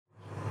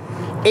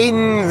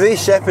In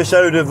this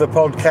episode of the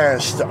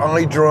podcast,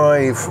 I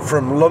drive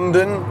from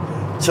London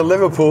to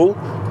Liverpool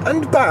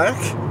and back,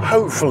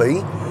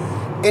 hopefully,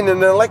 in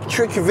an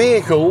electric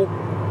vehicle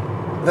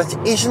that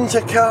isn't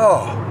a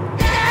car.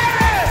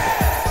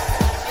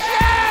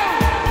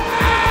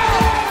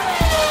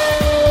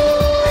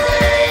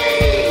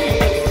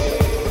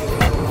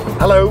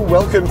 Hello,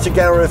 welcome to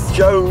Gareth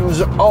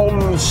Jones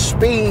on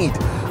Speed.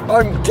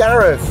 I'm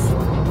Gareth,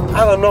 and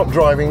I'm not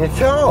driving a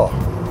car.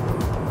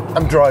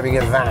 I'm driving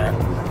a van,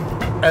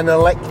 an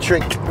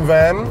electric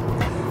van.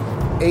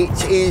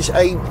 It is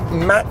a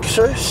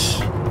Maxus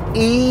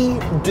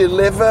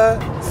E-Deliver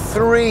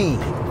 3.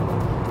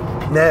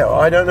 Now,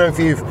 I don't know if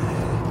you've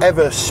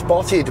ever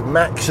spotted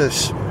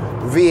Maxus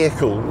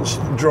vehicles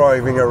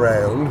driving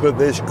around, but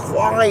there's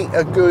quite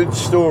a good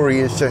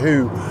story as to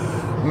who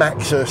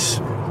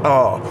Maxus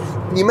are.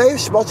 You may have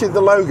spotted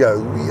the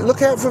logo.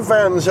 Look out for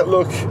vans that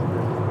look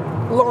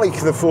like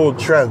the Ford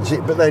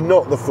Transit, but they're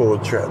not the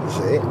Ford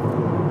Transit.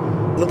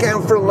 Look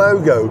out for a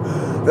logo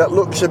that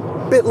looks a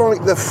bit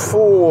like the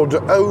Ford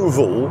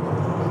Oval,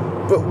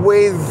 but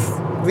with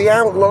the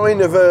outline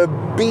of a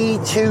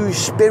B-2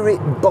 Spirit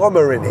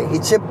bomber in it.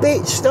 It's a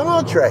bit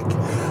Star Trek.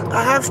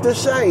 I have to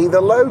say, the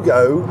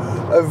logo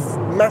of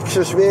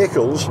Maxus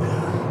vehicles,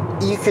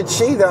 you could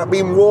see that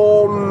being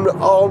worn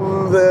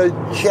on the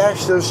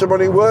chest of someone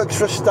who works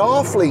for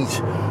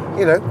Starfleet.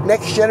 You know,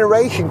 next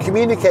generation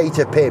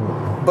communicator pin.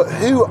 But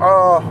who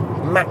are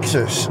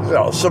Maxus?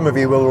 Well, some of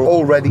you will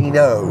already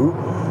know,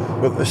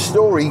 but the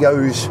story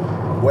goes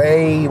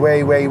way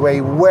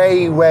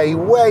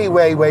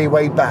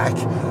back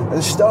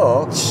and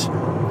starts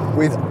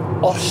with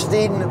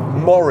Austin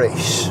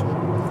Morris.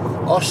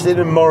 Austin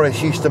and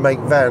Morris used to make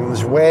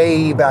vans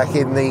way back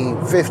in the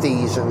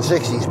 50s and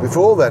 60s,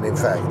 before then, in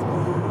fact.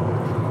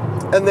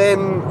 And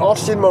then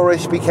Austin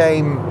Morris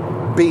became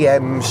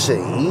BMC.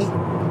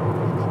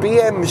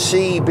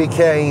 BMC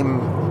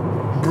became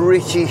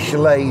British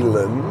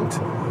Leyland.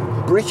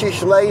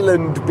 British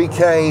Leyland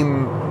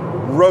became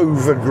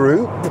Rover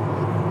Group.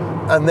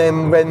 And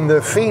then when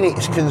the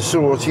Phoenix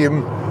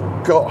Consortium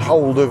got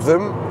hold of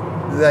them,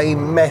 they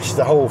messed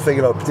the whole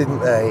thing up, didn't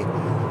they?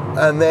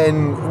 And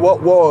then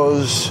what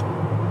was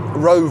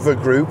Rover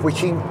Group,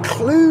 which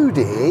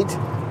included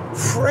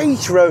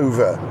Freight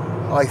Rover,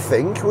 I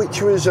think,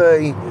 which was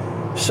a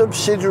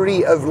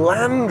subsidiary of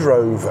Land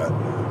Rover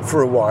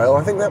for a while.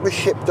 I think that was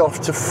shipped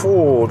off to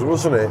Ford,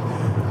 wasn't it?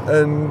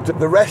 And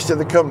the rest of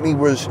the company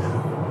was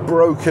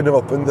broken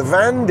up, and the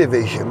van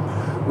division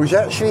was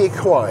actually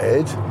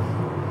acquired.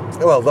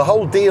 Well, the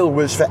whole deal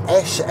was for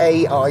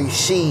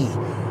SAIC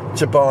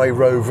to buy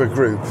Rover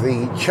Group,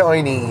 the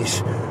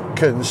Chinese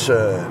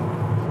concern.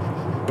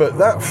 But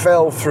that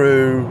fell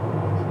through,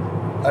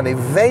 and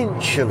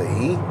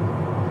eventually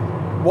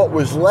what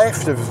was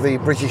left of the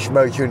British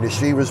motor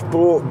industry was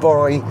bought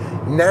by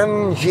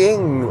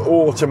Nanjing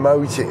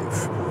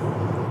Automotive.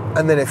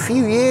 And then a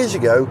few years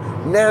ago,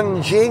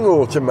 Nanjing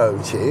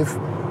Automotive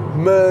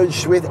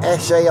merged with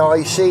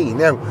SAIC.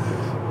 Now,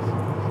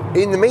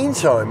 in the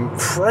meantime,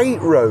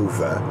 Freight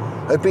Rover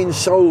had been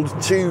sold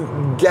to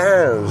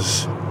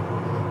Gaz.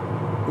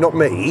 Not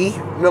me,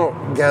 not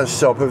Gaz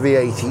Top of the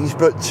 80s,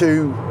 but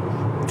to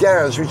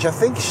Gaz, which I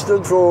think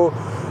stood for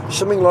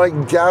something like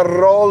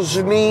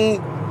Garozny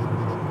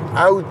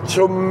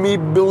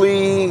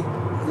Automobili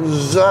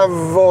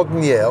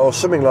Zavodnya, or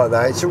something like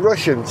that. It's a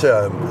Russian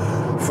term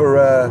for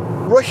a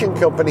Russian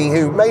company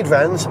who made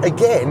vans,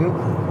 again,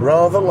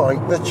 rather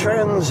like the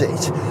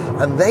Transit.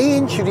 And they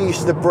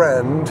introduced the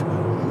brand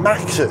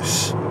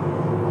Maxus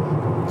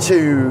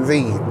to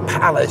the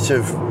palette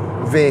of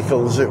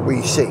vehicles that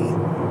we see.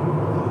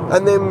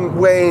 And then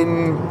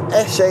when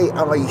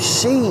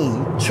SAIC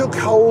took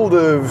hold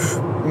of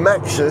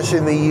Maxus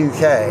in the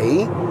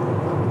UK,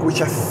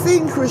 which I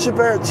think was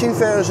about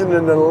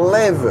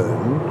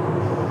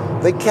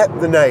 2011, they kept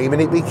the name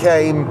and it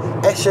became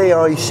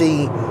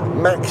SAIC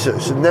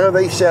Maxus. And now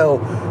they sell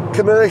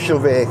commercial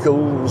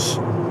vehicles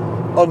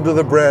under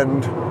the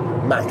brand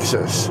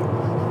Maxus.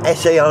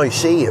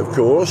 SAIC, of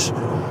course,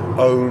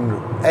 own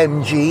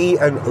MG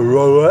and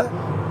Rowe.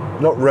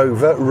 Not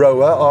Rover,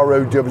 Rowe,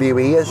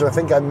 R-O-W-E, as I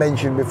think I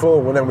mentioned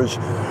before when I was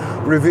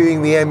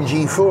reviewing the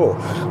MG4.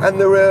 And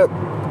there are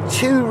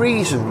two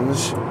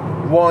reasons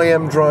why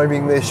I'm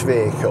driving this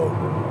vehicle.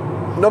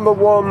 Number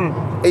one,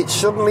 it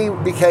suddenly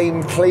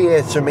became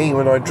clear to me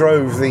when I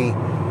drove the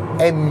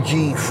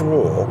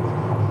MG4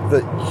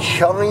 that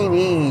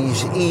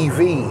Chinese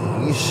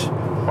EVs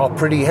are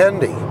pretty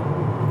handy.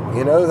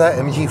 You know, that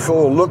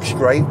MG4 looks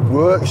great,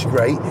 works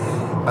great,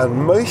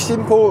 and most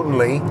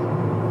importantly,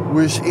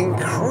 was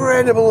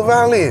incredible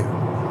value.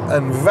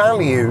 And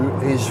value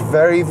is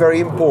very, very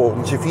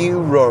important if you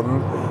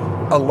run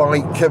a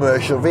light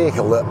commercial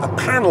vehicle, a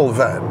panel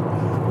van,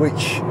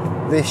 which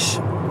this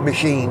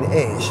machine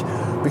is,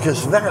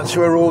 because that's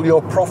where all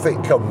your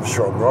profit comes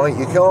from, right?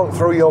 You can't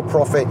throw your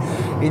profit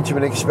into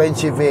an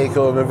expensive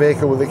vehicle and a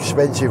vehicle with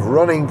expensive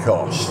running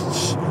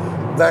costs.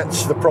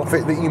 That's the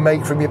profit that you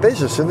make from your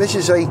business. And this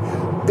is a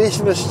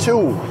business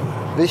tool,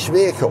 this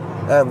vehicle.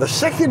 And the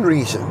second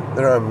reason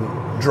that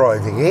I'm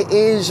driving it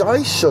is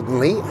I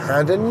suddenly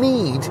had a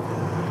need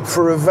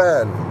for a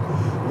van.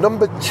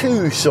 Number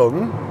 2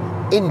 son,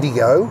 Indy,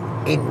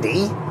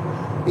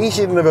 he's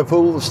in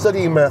Liverpool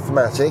studying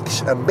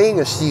mathematics, and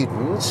being a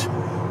student,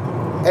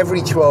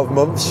 every 12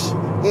 months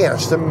he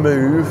has to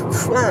move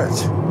flat.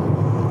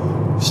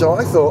 So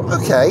I thought,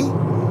 okay,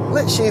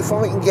 let's see if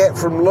I can get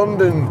from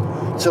London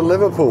to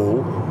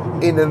Liverpool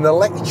in an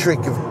electric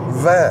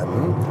van,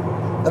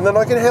 and then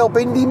I can help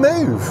Indy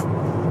move.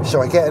 So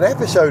I get an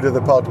episode of the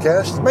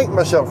podcast, make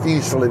myself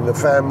useful in the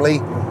family.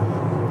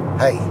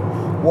 Hey,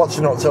 what's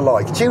not to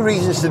like? 2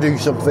 reasons to do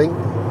something,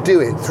 do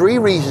it. 3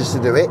 reasons to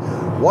do it.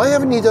 Why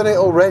haven't you done it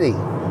already?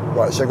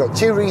 Right, so I've got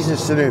 2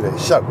 reasons to do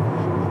this. So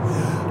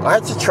I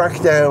had to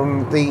track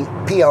down the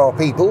PR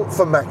people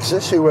for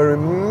Maxus, who were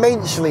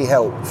immensely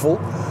helpful,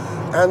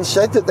 and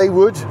said that they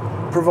would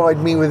provide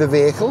me with a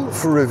vehicle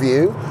for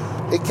review.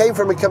 It came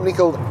from a company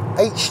called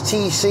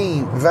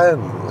HTC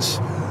Vans,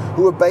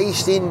 who are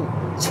based in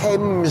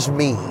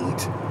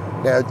Thamesmead.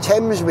 Now,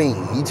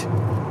 Thamesmead,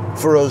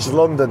 for us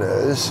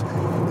Londoners,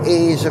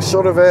 is a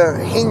sort of a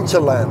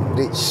hinterland.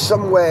 It's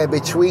somewhere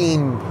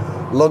between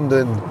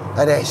London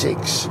and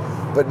Essex,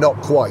 but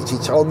not quite.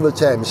 It's on the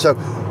Thames. So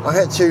I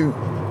had to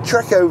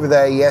trek over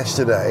there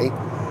yesterday,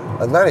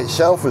 and that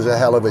itself was a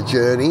hell of a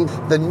journey.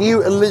 The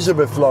new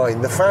Elizabeth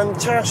line, the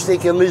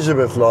fantastic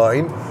Elizabeth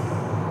line,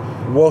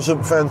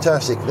 wasn't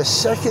fantastic. The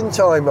second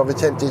time I've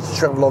attempted to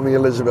travel on the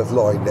Elizabeth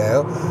line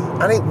now,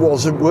 and it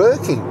wasn't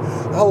working.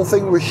 The whole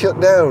thing was shut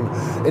down.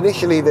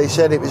 Initially they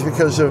said it was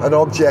because of an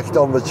object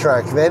on the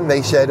track. Then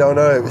they said, oh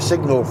no, it was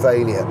signal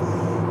failure.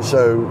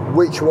 So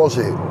which was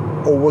it?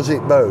 Or was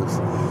it both?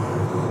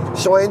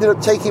 So I ended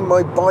up taking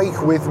my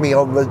bike with me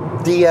on the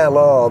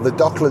DLR, the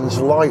Docklands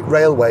Light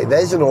Railway.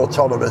 There's an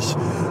autonomous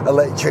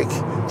electric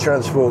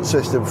transport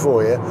system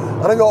for you.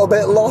 And I got a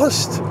bit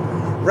lost.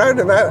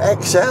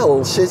 Roundabout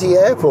XL City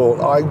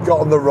Airport, I got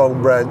on the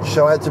wrong branch,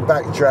 so I had to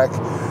backtrack.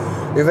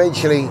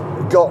 Eventually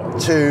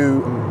got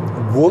to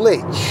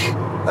Woolwich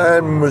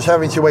and was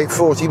having to wait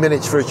 40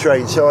 minutes for a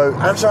train. So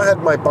as I had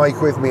my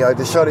bike with me, I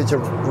decided to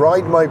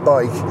ride my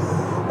bike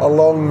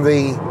along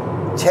the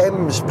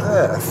Thames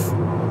path,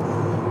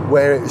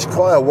 where it was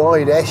quite a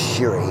wide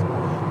estuary,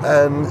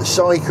 and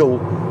cycle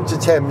to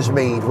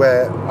Thamesmead,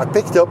 where I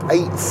picked up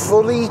a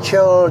fully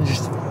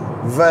charged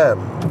van.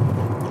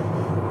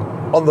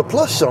 On the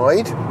plus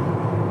side,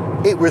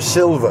 it was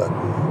silver,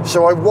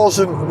 so I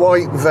wasn't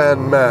white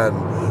van man.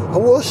 I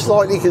was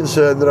slightly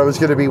concerned that I was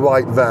going to be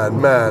white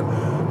van man.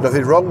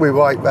 Nothing wrong with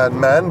white van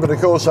man, but of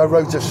course I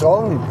wrote a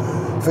song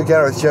for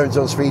Gareth Jones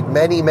on Speed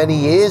many, many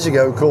years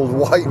ago called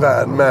White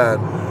Van Man.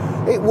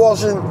 It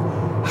wasn't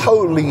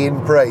wholly in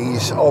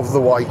praise of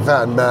the white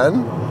van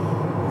man.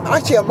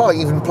 Actually, I might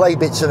even play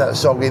bits of that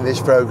song in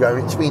this programme.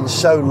 It's been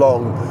so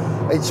long,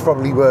 it's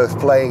probably worth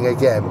playing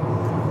again.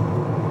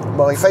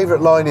 My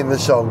favourite line in the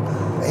song,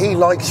 he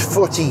likes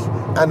footy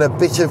and a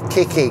bit of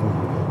kicking.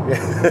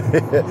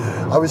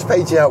 I was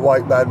painting out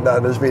White Man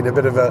Man as being a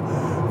bit of a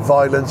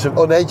violent and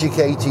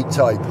uneducated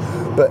type.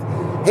 But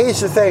here's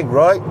the thing,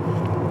 right?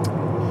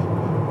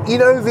 You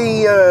know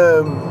the,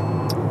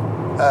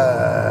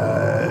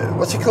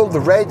 what's it called? The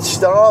Red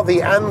Star,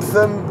 the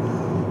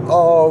anthem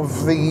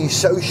of the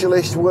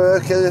socialist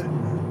worker.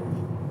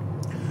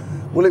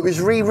 Well, it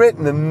was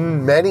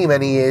rewritten many,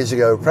 many years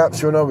ago,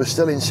 perhaps when I was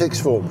still in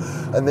sixth form.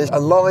 And there's a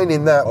line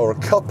in that, or a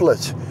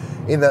couplet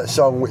in that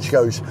song, which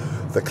goes,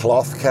 the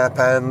cloth cap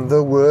and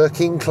the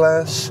working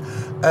class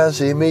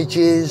as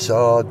images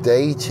are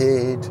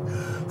dated,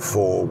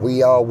 for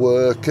we are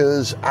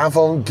workers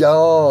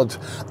avant-garde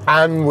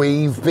and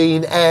we've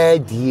been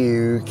educated.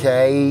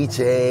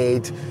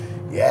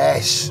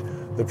 Yes,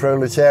 the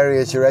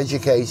proletariat are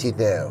educated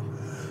now,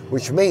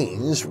 which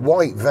means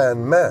white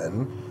van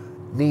man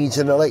needs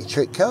an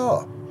electric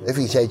car if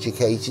he's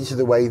educated to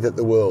the way that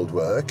the world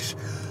works.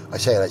 I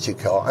say electric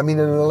car, I mean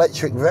an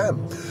electric van.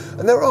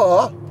 And there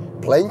are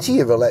plenty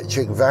of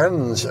electric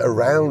vans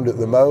around at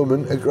the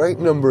moment. A great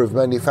number of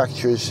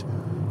manufacturers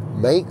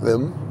make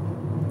them.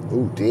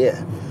 Oh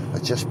dear, I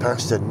just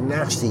passed a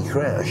nasty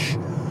crash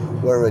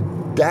where a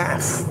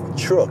daft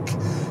truck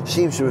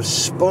seems to have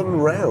spun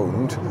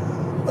round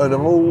an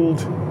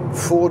old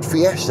Ford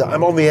Fiesta.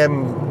 I'm on the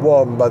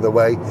M1, by the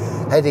way,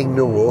 heading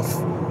north.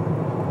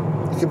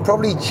 You can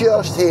probably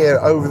just hear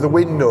over the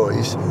wind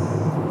noise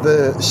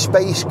the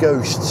Space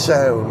Ghost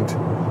sound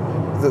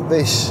that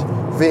this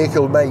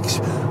vehicle makes.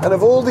 And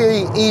of all the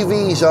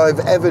EVs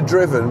I've ever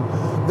driven,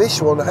 this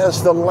one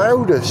has the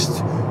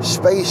loudest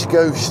Space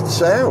Ghost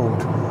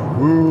sound.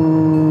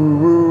 Woo,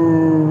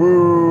 woo,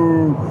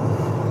 woo.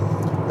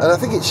 And I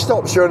think it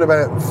stops around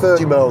about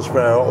 30 miles per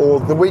hour,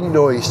 or the wind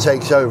noise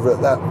takes over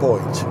at that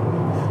point.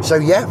 So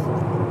yeah,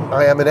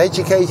 I am an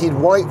educated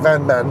white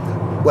van man.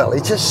 Well,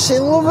 it's a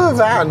silver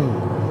van.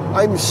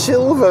 I'm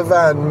silver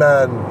van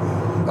man.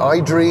 I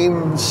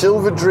dream,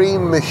 silver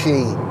dream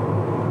machine.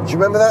 Do you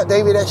remember that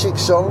David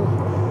Essex song?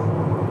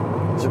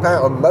 It was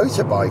about a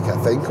motorbike, I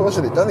think,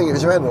 wasn't it? I don't think it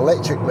was about an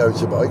electric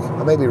motorbike.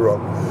 I may be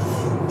wrong.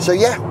 So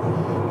yeah,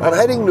 I'm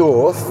heading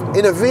north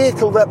in a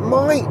vehicle that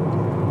might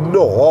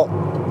not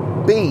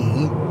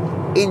be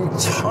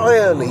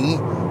entirely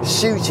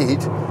suited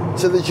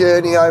to the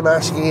journey I'm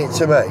asking it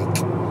to make.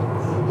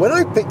 When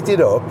I picked it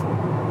up,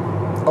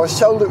 I was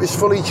told it was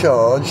fully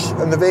charged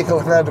and the vehicle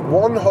had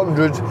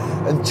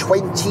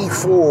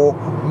 124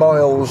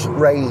 miles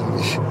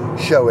range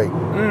showing.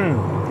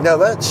 Now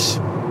that's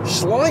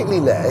slightly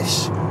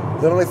less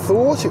than I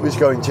thought it was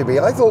going to be.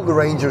 I thought the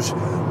range was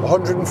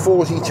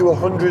 140 to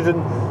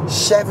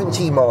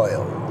 170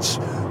 miles,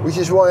 which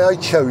is why I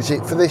chose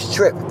it for this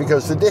trip,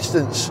 because the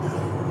distance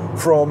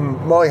from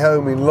my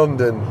home in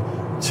London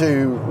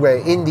to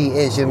where Indy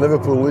is in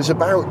Liverpool is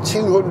about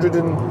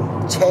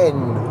 210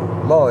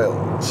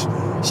 miles.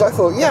 So I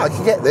thought, yeah, I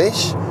can get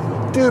this,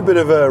 do a bit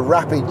of a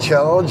rapid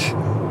charge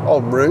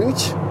en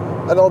route,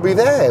 and I'll be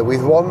there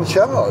with one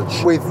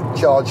charge, with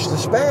charge to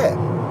spare.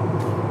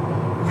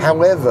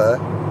 However,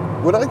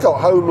 when I got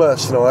home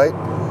last night,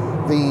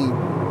 the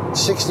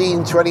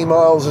 16, 20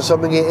 miles or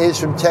something it is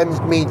from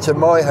Thamesmead to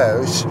my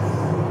house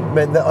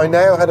meant that I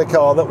now had a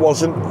car that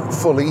wasn't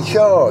fully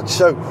charged.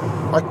 So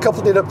I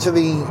coupled it up to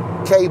the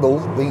cable,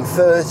 the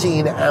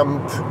 13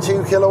 amp,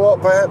 2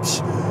 kilowatt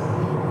perhaps,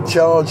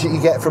 charge that you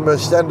get from a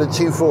standard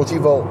 240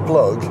 volt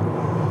plug.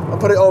 I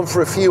put it on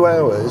for a few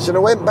hours and I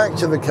went back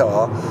to the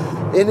car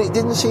and it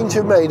didn't seem to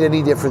have made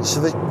any difference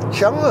to the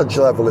charge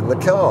level in the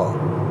car.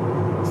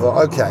 I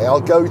thought, okay, I'll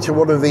go to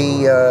one of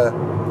the,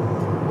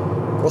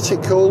 what's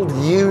it called?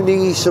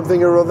 Uni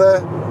something or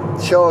other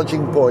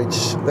charging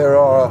points. There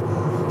are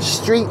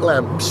street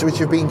lamps which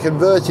have been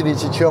converted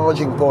into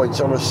charging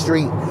points on a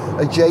street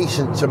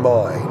adjacent to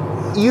mine.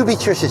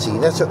 Ubitricity,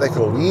 that's what they're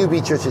called,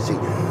 Ubitricity.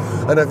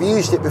 And I've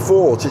used it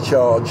before to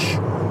charge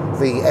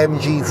the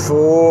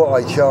MG4,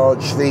 I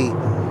charged the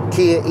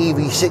Kia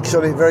EV6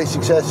 on it very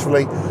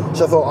successfully,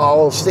 so I thought,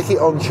 oh, I'll stick it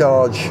on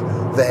charge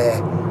there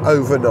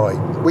overnight,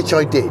 which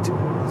I did.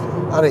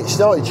 And it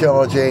started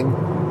charging,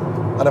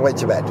 and I went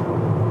to bed.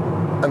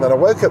 And then I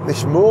woke up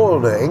this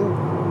morning,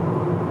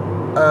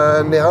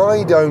 and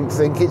I don't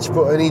think it's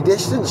put any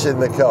distance in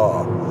the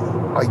car.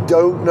 I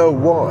don't know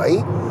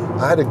why.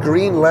 I had a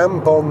green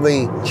lamp on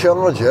the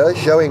charger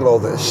showing, or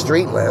the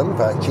street lamp,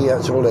 actually,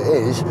 that's all it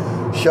is,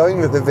 showing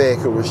that the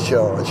vehicle was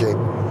charging.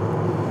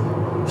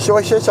 So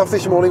I set off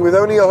this morning with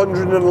only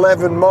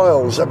 111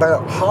 miles,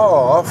 about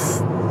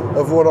half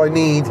of what I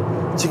need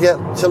to get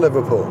to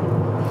Liverpool.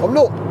 I'm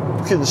not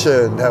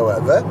concerned,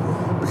 however,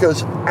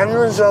 because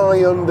as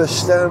I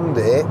understand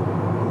it,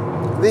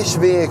 this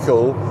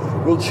vehicle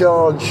will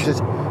charge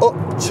up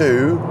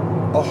to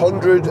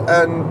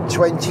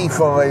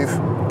 125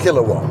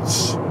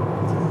 kilowatts.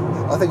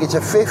 I think it's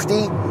a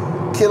 50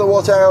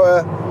 kilowatt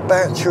hour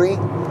battery,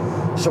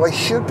 so I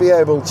should be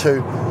able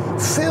to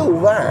fill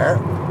that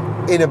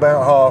in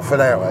about half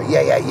an hour.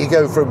 Yeah, you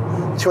go from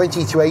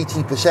 20 to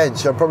 80%,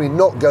 so I'm probably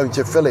not going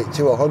to fill it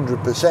to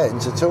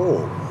 100% at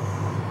all.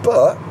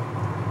 But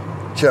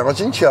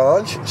charge and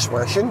charge,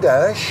 smash and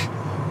dash,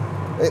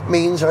 it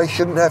means I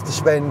shouldn't have to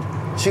spend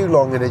too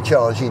long in a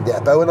charging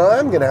depot, and I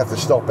am going to have to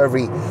stop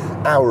every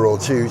hour or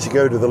two to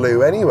go to the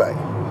loo anyway.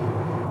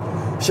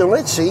 So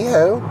let's see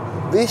how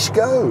this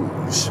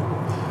goes.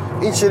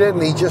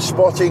 Incidentally, just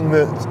spotting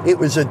that it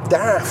was a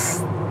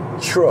DAF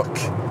truck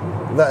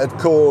that had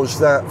caused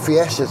that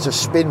Fiesta to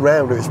spin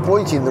round. It was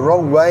pointing the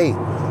wrong way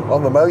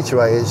on the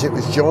motorway as it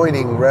was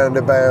joining round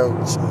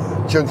about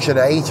junction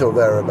 8 or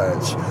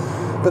thereabouts.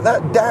 But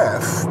that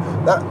DAF,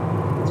 that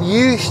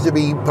used to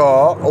be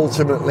part,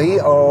 ultimately,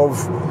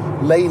 of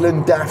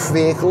Leyland DAF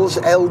vehicles,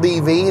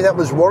 LDV. That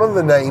was one of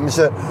the names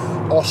that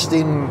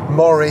Austin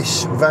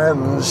Morris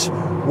vans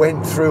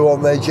went through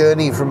on their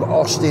journey from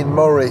Austin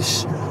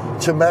Morris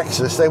to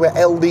Maxus. They were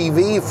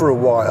LDV for a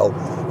while.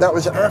 That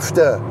was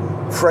after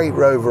Freight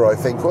Rover, I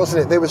think,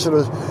 wasn't it? They were sort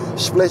of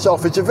split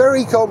off. It's a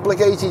very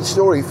complicated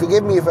story.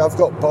 Forgive me if I've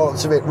got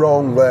parts of it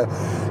wrong, where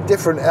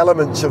different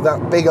elements of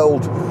that big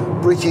old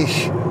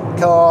British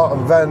car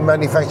and van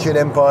manufacturing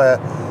empire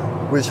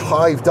was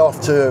hived off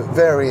to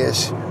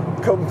various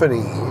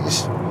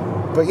companies.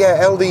 But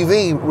yeah,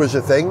 LDV was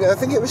a thing. I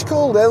think it was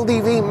called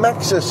LDV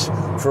Maxus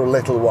for a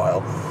little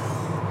while.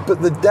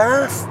 But the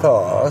DAF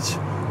part,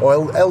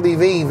 or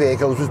LDV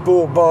vehicles, was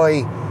bought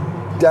by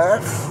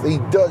DAF, the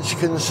Dutch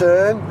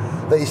concern,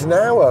 that is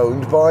now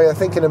owned by, I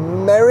think, an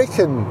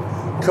American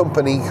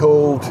company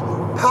called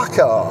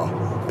PACCAR,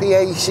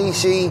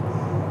 P-A-C-C-A-R,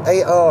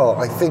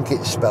 I think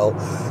it's spelled.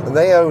 And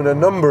they own a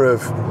number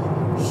of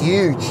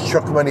huge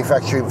truck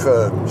manufacturing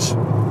firms.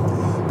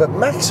 But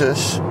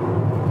Maxus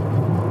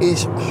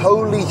is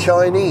wholly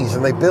Chinese,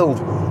 and they build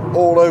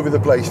all over the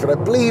place. But I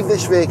believe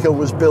this vehicle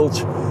was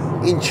built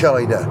in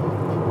China,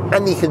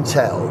 and you can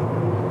tell.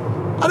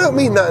 I don't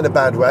mean that in a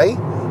bad way.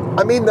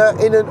 I mean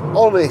that in an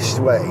honest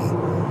way.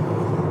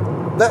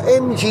 That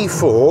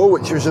MG4,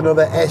 which was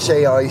another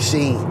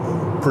SAIC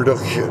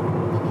production,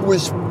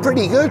 was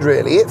pretty good,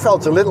 really. It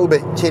felt a little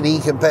bit tinny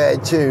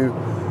compared to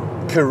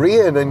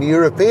Korean and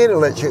European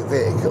electric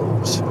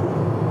vehicles.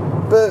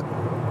 But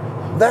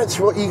that's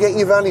what you get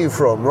your value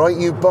from, right?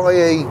 You buy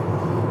a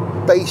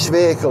base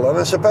vehicle, and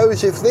I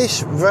suppose if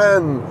this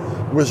van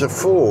was a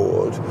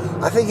Ford,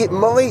 I think it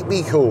might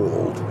be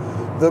called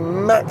the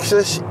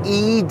Maxus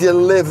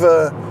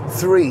E-Deliver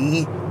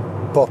 3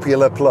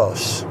 Popular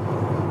Plus.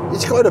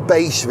 It's quite a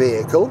base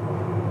vehicle.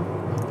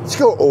 It's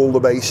got all the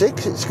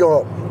basics. It's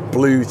got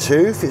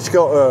Bluetooth. It's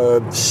got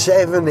a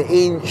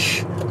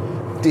 7-inch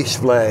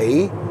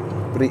display,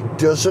 but it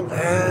doesn't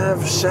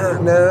have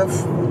sat-nav.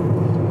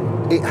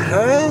 It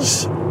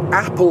has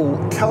Apple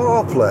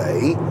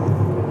CarPlay,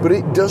 but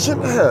it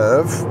doesn't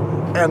have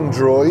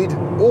Android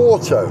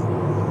Auto.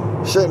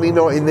 Certainly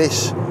not in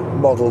this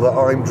model that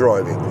I'm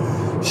driving.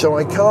 So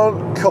I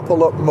can't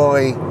couple up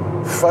my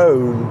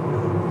phone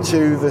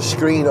to the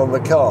screen on the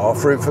car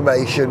for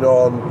information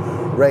on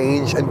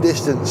range and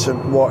distance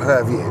and what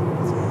have you.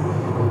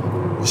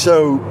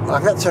 So I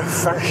had to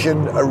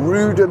fashion a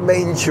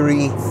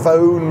rudimentary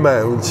phone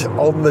mount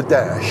on the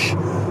dash,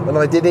 and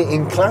I did it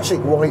in classic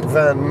white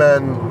van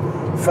man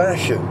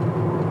fashion.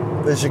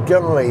 There's a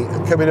guy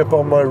coming up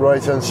on my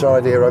right hand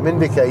side here. I'm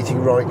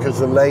indicating right because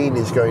the lane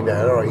is going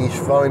down. All right, he's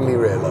finally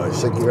realised.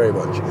 Thank you very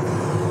much.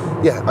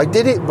 Yeah, I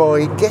did it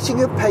by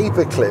getting a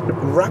paper clip,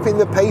 wrapping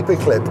the paper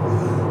clip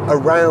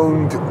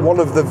around one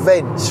of the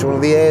vents, one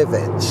of the air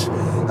vents,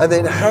 and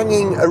then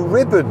hanging a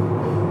ribbon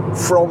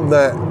from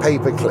that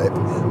paper clip.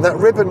 And that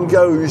ribbon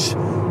goes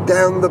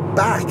down the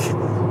back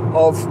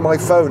of my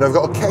phone. I've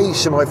got a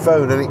case of my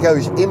phone, and it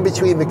goes in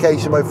between the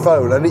case of my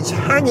phone, and it's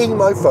hanging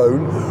my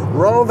phone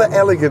rather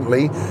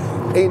elegantly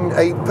in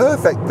a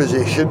perfect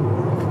position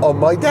on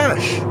my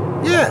dash.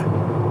 Yeah,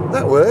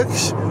 that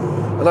works.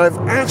 And I've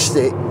asked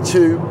it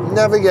to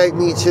navigate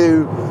me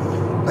to,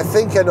 I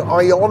think, an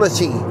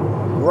Ionity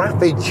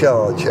rapid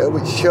charger,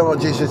 which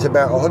charges at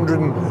about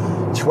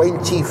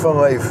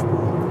 125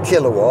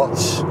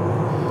 kilowatts,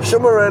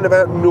 somewhere around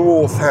about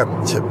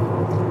Northampton.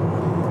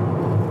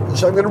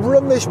 So I'm going to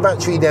run this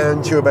battery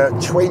down to about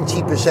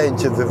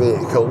 20% of the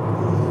vehicle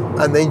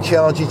and then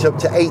charge it up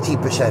to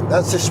 80%.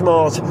 That's a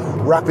smart,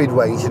 rapid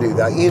way to do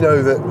that. You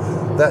know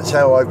that's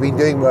how I've been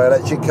doing my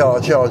electric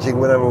car charging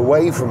when I'm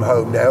away from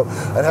home now,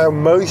 and how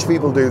most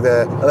people do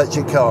their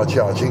electric car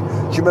charging.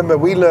 Do you remember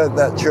we learnt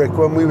that trick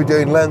when we were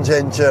doing Land's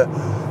End to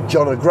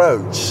John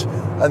O'Groats?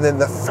 And then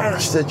the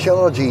faster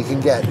charger you can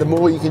get, the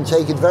more you can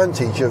take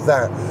advantage of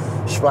that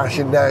splash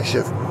and dash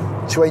of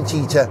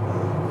 20 to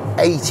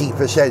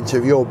 80%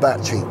 of your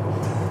battery.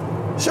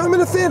 So I'm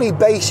in a fairly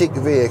basic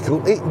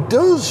vehicle. It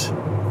does,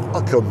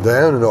 I'll come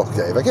down an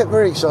octave. I get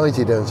very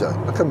excited, don't I?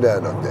 I'll come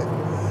down an octave.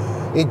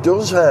 It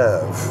does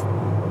have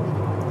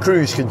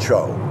cruise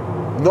control,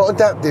 not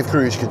adaptive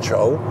cruise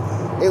control.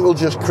 It will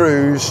just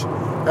cruise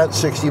at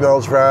 60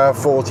 miles per hour,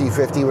 40,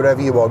 50,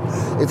 whatever you want,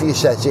 if you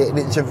set it. And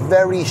it's a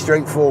very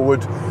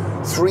straightforward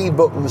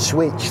 3-button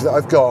switch that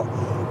I've got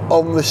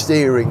on the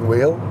steering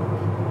wheel.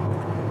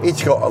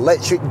 It's got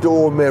electric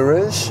door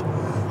mirrors,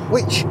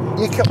 which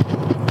you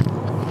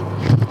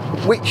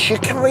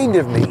kind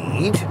of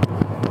need.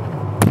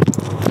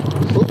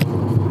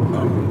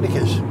 Oh,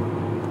 knickers.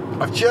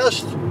 I've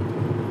just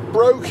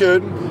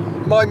broken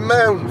my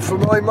mount for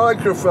my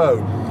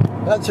microphone.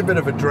 That's a bit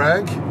of a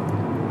drag.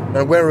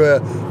 I wear a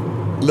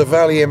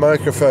lavalier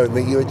microphone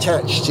that you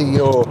attach to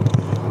your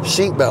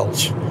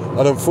seatbelt,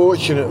 and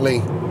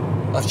unfortunately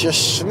I've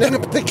just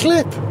snapped the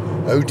clip.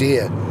 Oh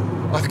dear.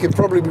 I can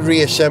probably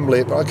reassemble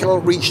it, but I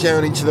can't reach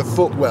down into the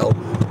footwell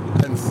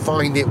and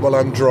find it while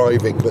I'm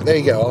driving. But there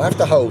you go, I'll have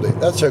to hold it.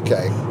 That's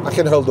okay. I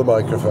can hold the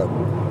microphone.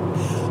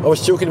 I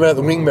was talking about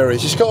the wing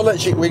mirrors. It's got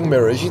electric wing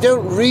mirrors. You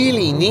don't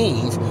really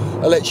need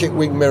electric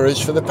wing mirrors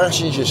for the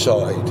passenger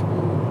side.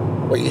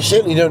 Well, you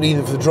certainly don't need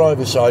them for the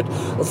driver's side.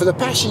 But for the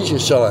passenger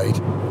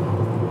side,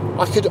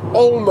 I could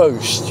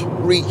almost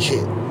reach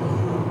it,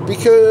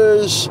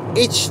 because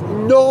it's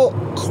not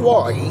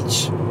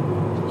quite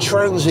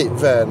transit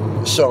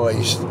van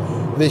sized,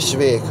 this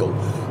vehicle.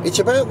 It's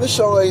about the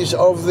size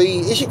of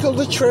is it called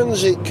the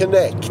Transit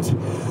Connect?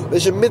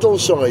 There's a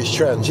middle-sized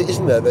Transit,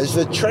 isn't there? There's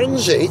the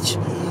Transit,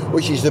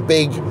 which is the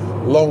big,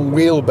 long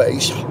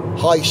wheelbase,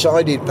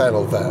 high-sided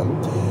panel van.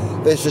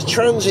 There's the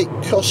Transit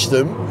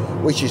Custom,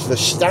 which is the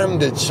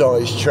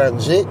standard-sized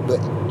Transit that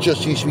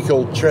just used to be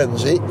called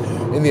Transit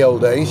in the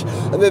old days.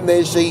 And then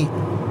there's the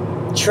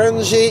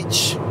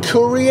Transit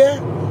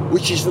Courier,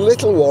 which is the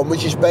little one,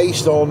 which is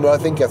based on, I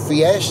think, a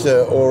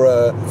Fiesta or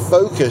a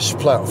Focus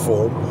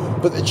platform.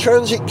 But the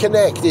Transit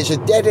Connect is a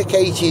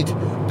dedicated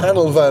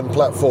panel van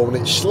platform,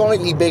 and it's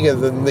slightly bigger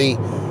than the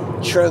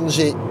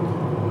Transit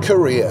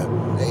Courier.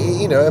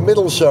 You know, a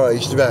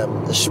middle-sized van,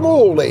 a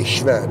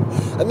smallish van.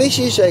 And this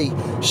is a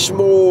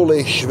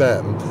smallish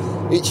van.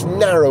 It's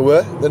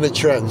narrower than a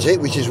Transit,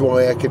 which is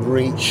why I can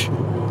reach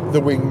the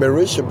wing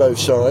mirrors on both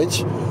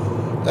sides.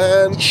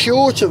 And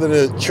shorter than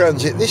a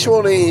Transit. This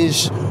one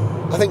is,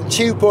 I think,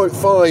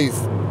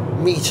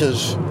 2.5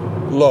 metres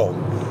long.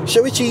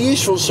 So it's a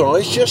useful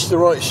size, just the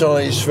right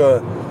size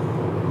for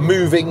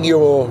moving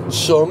your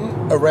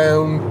son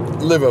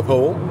around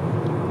Liverpool.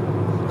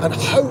 And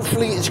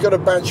hopefully it's got a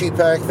battery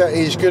pack that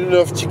is good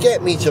enough to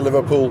get me to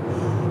Liverpool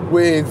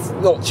with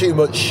not too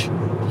much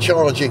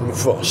charging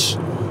fuss.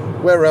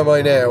 Where am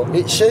I now?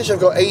 It says I've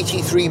got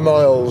 83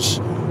 miles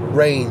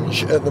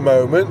range at the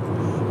moment.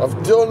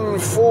 I've done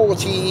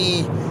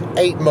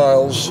 48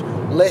 miles,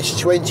 less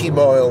 20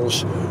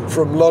 miles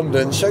from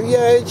London. So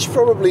yeah, it's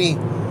probably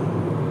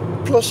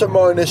plus or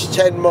minus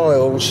 10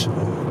 miles,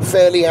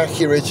 fairly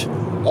accurate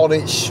on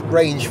its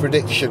range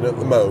prediction at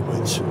the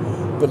moment.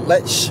 But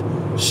let's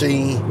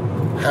see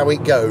how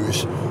it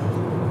goes.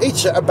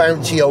 It's a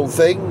bouncy old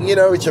thing, you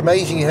know. It's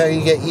amazing how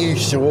you get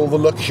used to all the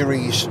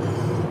luxuries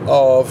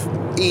of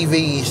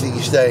EVs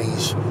these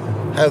days,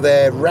 how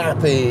they're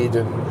rapid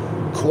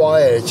and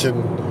quiet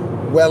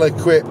and well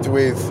equipped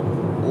with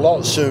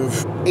lots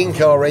of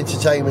in-car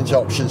entertainment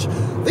options.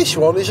 This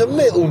one is a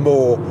little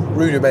more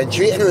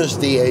rudimentary. It has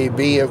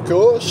DAB, of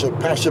course, a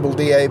passable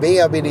DAB.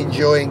 I've been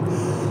enjoying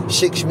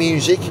 6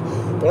 Music,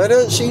 but I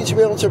don't seem to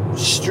be able to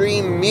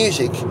stream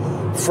music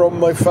from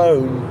my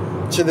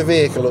phone to the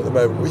vehicle at the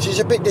moment, which is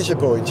a bit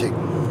disappointing.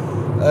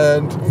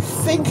 And I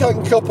think I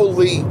can couple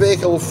the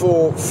vehicle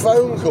for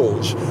phone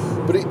calls,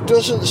 but it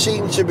doesn't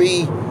seem to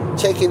be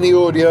taking the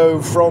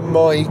audio from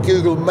my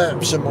Google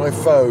Maps and my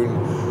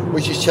phone,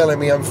 which is telling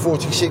me I'm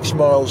 46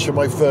 miles from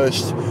my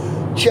first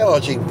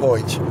charging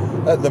point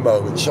at the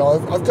moment. So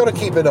I've got to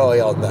keep an eye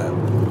on that.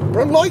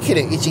 But I'm liking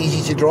it. It's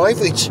easy to drive.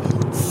 It's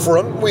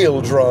front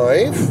wheel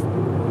drive.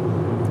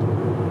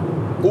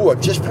 Oh,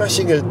 I'm just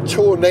passing a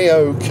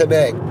Tornado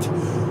Connect,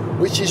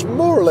 which is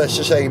more or less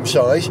the same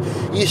size.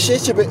 You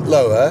sit a bit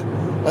lower.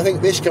 I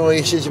think this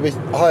guy sits a bit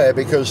higher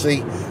because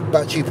the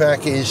battery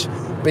pack is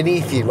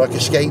beneath you, like a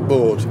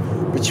skateboard,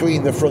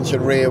 between the front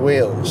and rear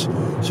wheels.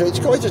 So it's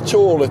quite a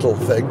tall little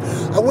thing.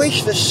 I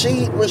wish the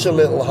seat was a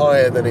little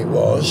higher than it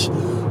was.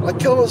 I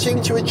can't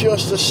seem to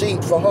adjust the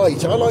seat for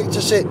height. I like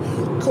to sit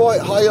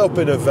quite high up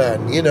in a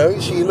van, you know,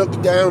 so you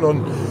look down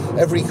on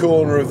every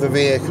corner of the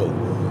vehicle.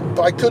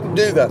 But I couldn't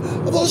do that.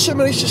 I've also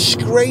managed to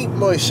scrape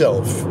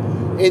myself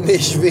in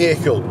this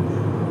vehicle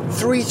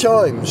 3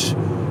 times.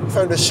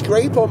 Found a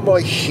scrape on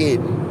my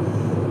shin,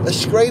 a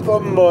scrape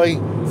on my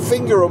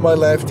finger on my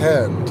left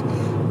hand,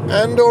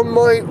 and on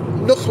my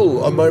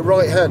knuckle on my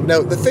right hand.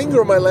 Now, the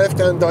finger on my left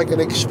hand I can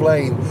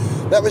explain.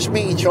 That was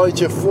me trying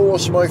to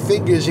force my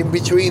fingers in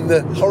between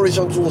the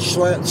horizontal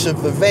slats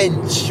of the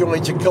vents,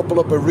 trying to couple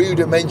up a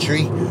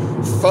rudimentary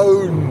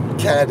phone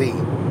caddy.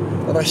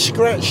 And I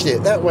scratched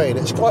it that way, and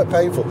it's quite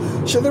painful.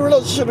 So there are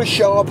lots of sort of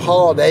sharp,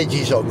 hard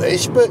edges on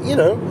this, but, you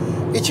know,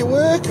 it's a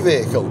work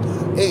vehicle.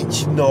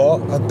 It's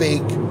not a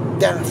big,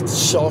 daft,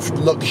 soft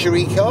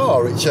luxury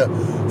car. It's a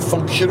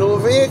functional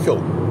vehicle.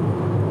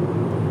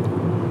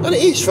 And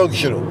it is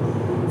functional.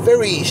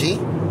 Very easy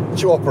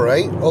to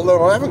operate,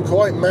 although I haven't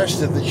quite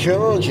mastered the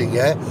charging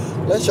yet.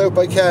 Let's hope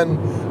I can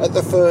at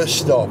the first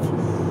stop,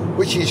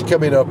 which is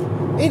coming up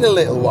in a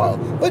little while,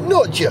 but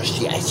not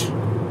just yet.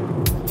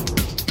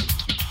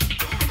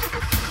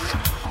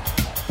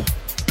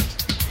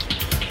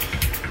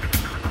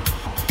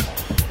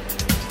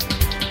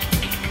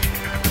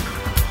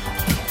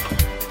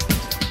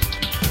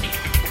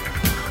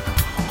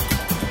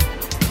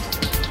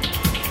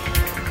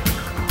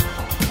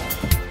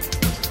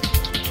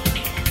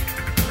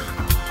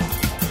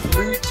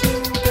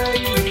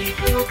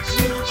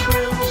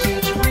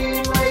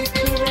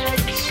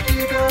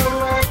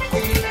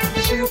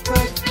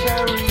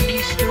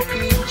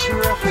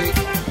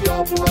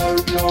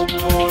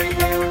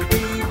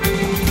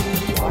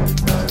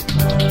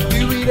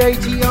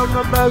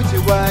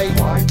 Motorway,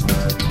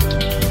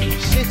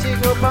 sitting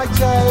on my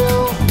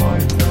tail.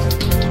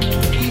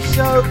 He's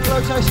so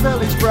close I smell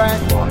his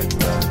breath.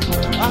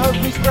 I hope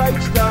his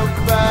brakes don't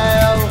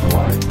fail.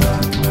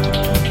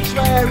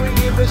 Swearing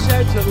in the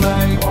centre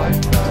lane.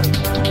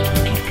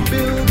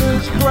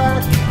 Builders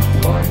crack.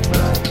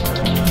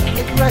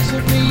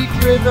 Aggressively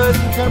driven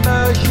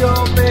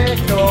commercial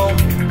vehicle.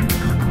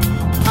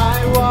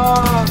 I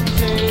want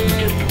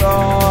him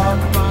on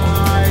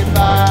my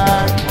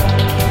back.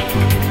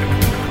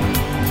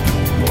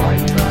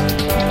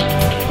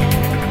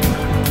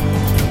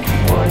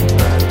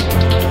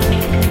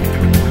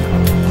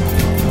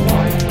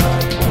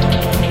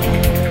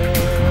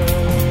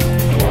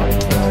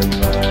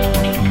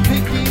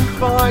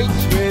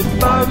 Fights with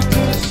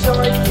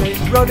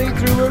motorcyclists running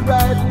through a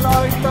red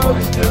light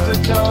most of the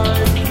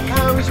time.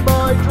 How's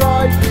my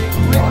driving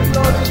written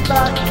on his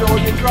back? Or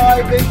you're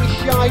driving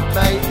shite,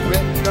 mate,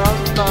 written on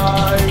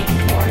mine.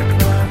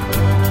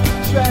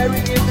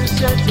 Swearing in the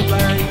centre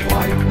lane.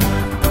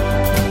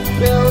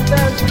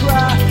 Builders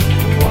crack.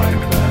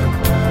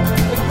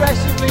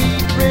 Aggressively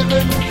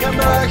driven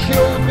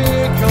commercial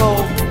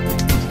vehicle.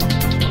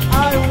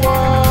 I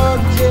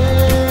want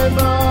him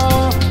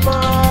off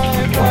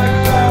my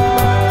back.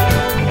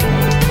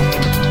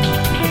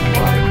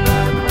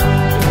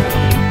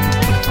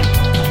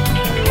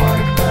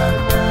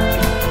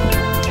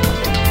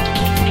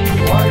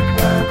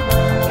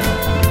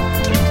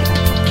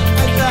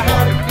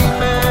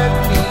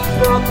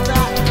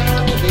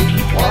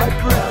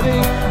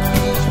 Everything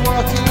is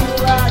what he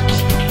lacks.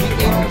 He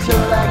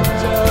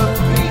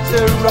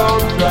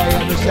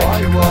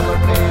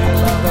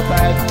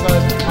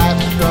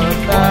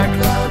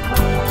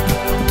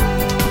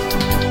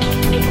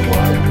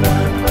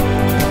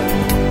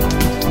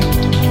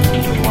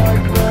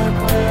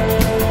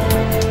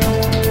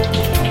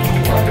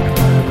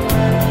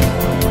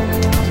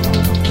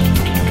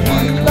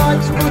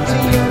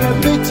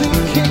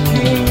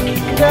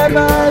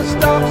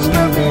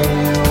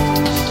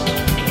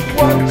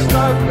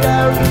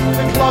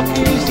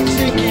music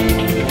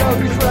singing,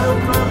 goes round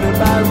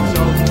roundabouts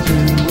on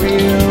two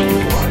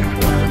wheels.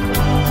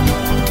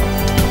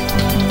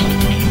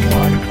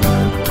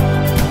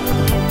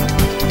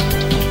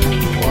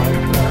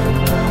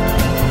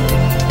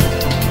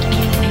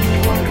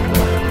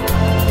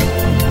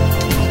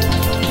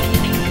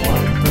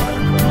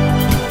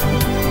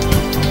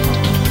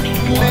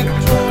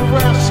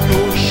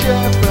 Rascal,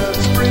 Shepherd,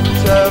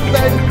 Sprinter,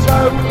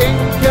 Bento,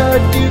 Inca,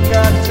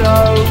 Ducato,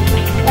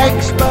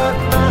 Expert,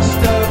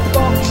 Master,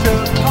 Boxer,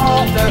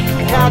 Partner,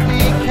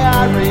 Caddy,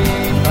 Carry,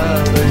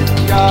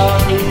 Go,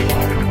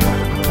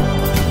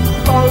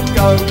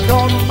 Bongo,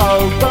 Combo,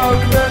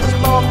 Bonus,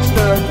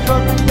 Monster,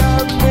 Courier,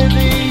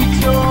 Mini,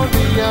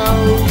 Tornado,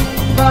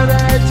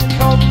 Vanette,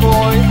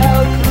 Convoy,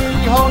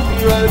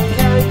 L300,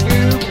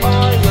 Kangoo,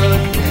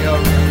 Pilot,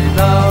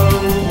 Fiorino.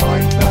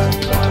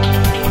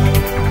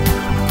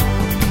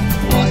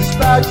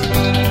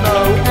 Nemo,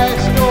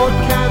 Escort,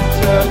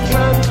 Canter,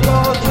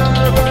 Transporter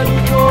and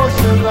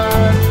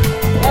Corsair,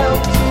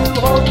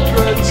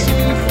 L200,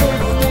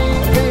 C50,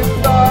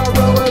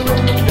 Pindaro,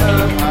 Arena,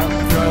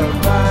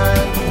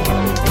 Astrovan,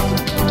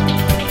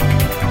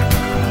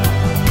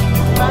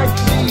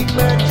 Maxi,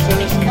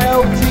 Maxus,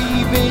 LT,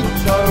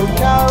 Vinto,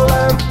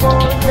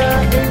 California,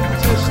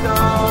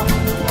 Interstar,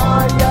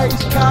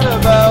 I-Ace,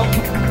 Cannibal,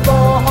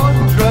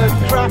 400,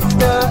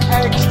 Crafter,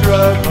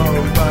 Extra,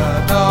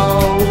 Movano.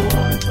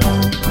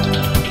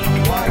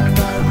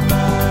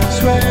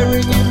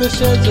 Swearing in the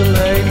centre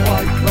lane,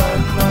 white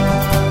man,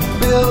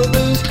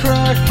 builders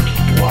crack,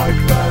 white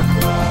man,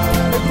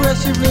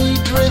 aggressively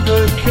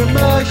driven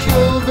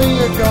commercial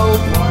vehicle,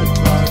 white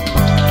man,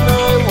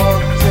 I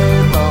want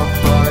him off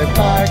my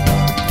back,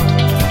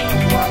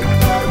 white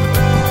man,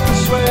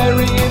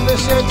 swearing in the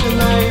centre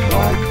lane,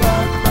 white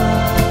man,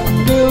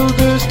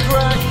 builders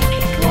crack,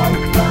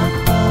 white man,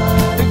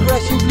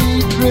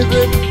 aggressively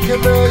driven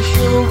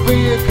commercial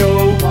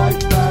vehicle,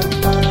 white man.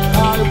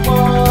 I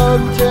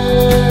want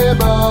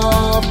him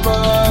off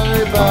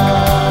my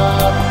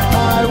back.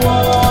 I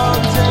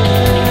want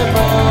him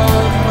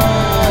off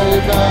my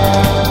back.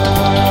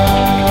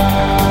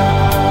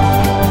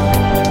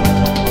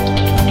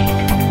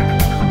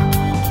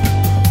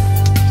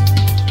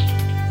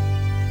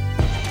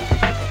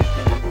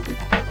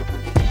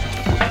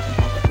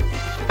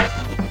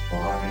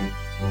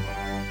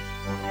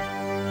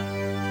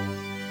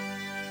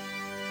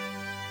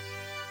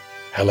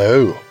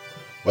 Hello.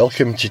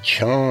 Welcome to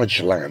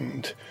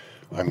Chargeland.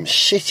 I'm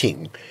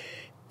sitting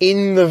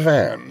in the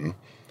van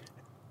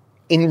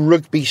in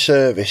Rugby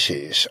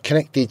Services,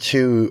 connected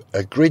to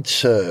a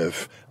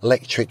GridServe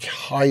electric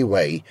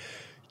highway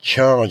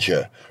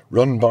charger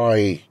run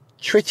by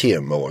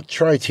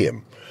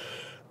Tritium,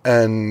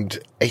 and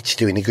it's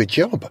doing a good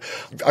job.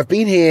 I've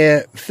been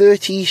here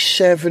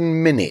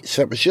 37 minutes.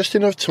 That was just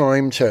enough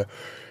time to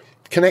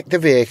connect the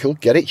vehicle,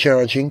 get it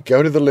charging,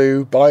 go to the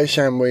loo, buy a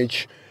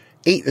sandwich,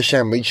 eat the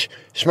sandwich,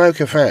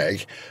 smoke a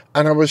fag,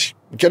 and I was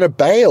going to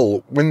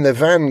bail when the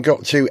van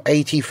got to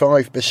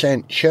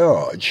 85%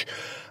 charge,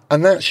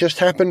 and that's just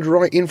happened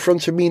right in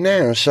front of me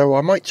now, so I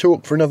might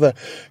talk for another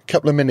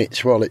couple of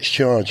minutes while it's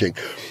charging.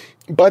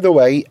 By the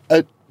way,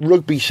 at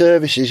Rugby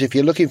Services, if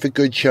you're looking for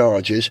good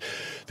chargers,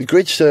 the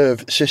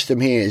GridServe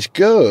system here is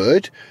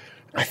good.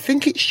 I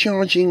think it's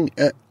charging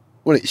at,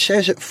 well, it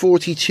says at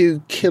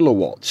 42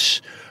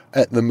 kilowatts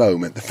at the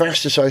moment. The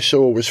fastest I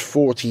saw was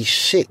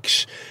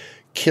 46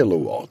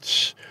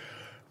 kilowatts.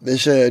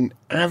 There's an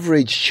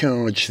average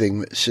charge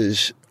thing that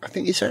says, I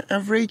think it's that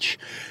average.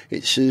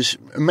 It says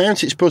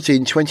amount it's put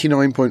in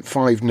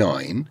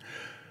 29.59,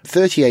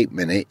 38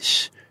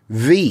 minutes,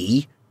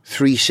 V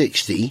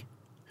 360,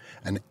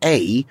 and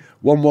A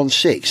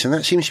 116, and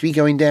that seems to be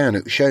going down.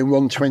 It was showing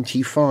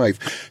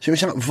 125. So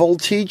is that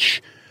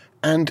voltage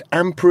and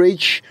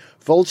amperage?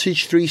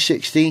 Voltage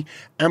 360,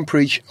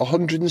 amperage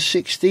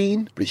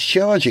 116, but it's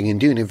charging and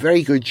doing a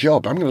very good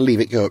job. I'm going to leave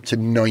it go up to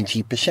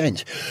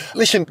 90%.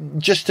 Listen,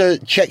 just to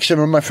check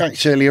some of my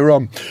facts earlier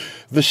on,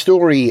 the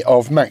story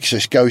of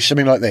Maxus goes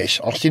something like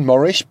this. Austin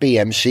Morris,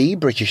 BMC,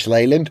 British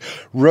Leyland,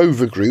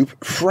 Rover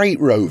Group,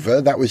 Freight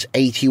Rover, that was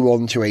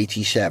 81 to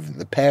 87.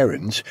 The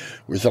parent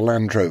was the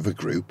Land Rover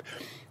Group.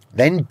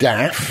 Then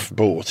DAF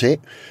bought it.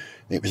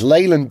 It was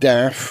Leyland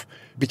DAF,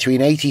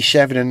 between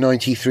 87 and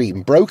 93,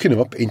 and broken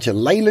up into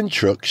Leyland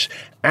Trucks,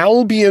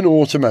 Albion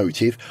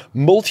Automotive,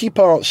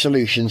 Multi-Part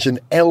Solutions and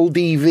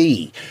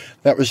LDV.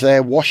 That was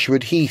their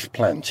Washwood Heath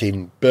plant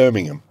in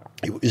Birmingham.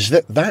 It was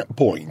at that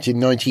point in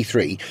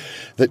 93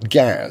 that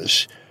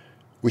Gaz,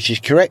 which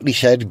is correctly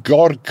said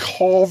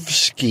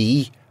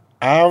Gorkowski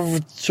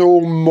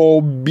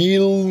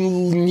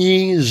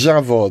Automobilny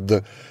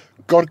Zawod.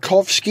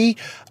 Gorkowski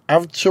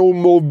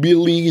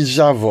Automobilny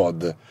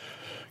Zawod.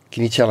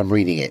 Can you tell I'm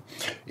reading it?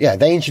 Yeah,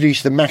 they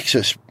introduced the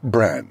Maxus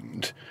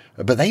brand,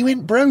 but they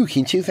went broke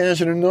in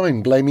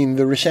 2009, blaming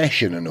the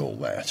recession and all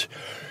that.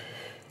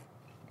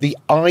 The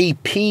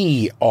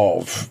IP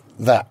of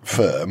that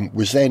firm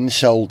was then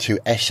sold to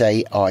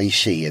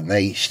SAIC, and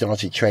they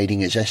started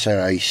trading as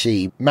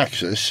SAIC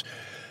Maxus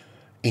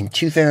in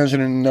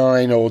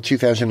 2009 or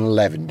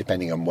 2011,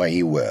 depending on where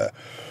you were.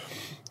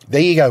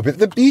 There you go. But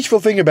the beautiful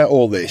thing about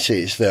all this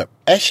is that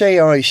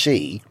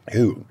SAIC,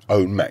 who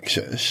own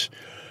Maxus,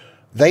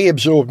 they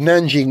absorbed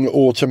Nanjing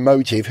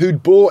Automotive,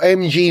 who'd bought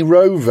MG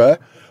Rover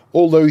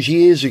all those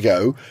years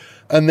ago.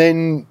 And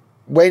then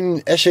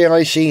when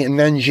SAIC and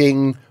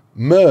Nanjing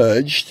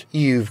merged,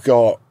 you've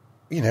got,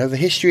 the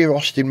history of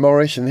Austin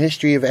Morris and the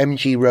history of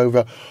MG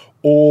Rover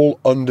all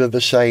under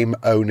the same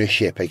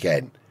ownership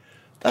again.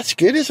 That's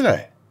good, isn't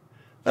it?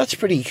 That's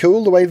pretty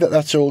cool, the way that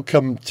that's all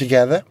come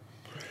together.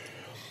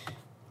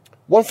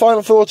 One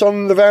final thought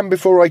on the van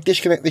before I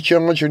disconnect the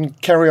charger and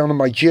carry on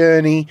my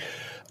journey.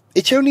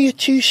 It's only a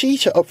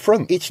two-seater up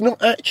front. It's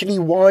not actually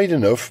wide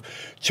enough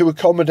to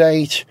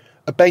accommodate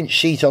a bench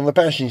seat on the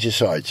passenger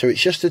side, so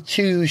it's just a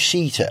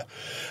two-seater.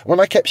 When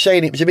I kept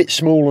saying it was a bit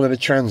smaller than a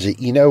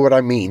Transit, you know what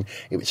I mean.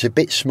 It was a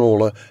bit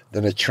smaller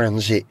than a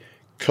Transit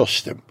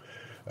Custom.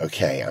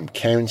 Okay, I'm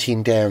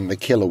counting down the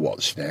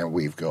kilowatts now.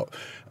 We've got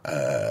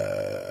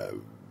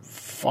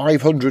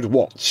 500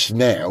 watts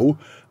now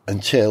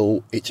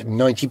until it's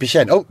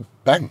 90%. Oh,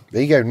 bang,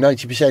 there you go,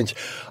 90%.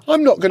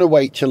 I'm not going to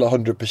wait till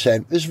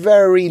 100%. There's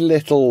very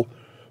little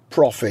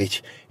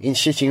profit in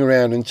sitting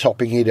around and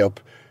topping it up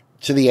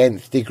to the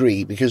nth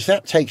degree, because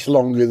that takes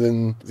longer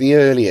than the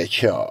earlier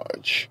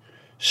charge.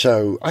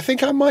 So I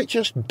think I might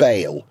just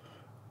bail.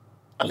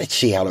 Let's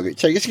see how long it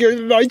takes to go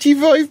to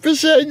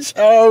 95%.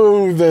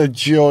 Oh, the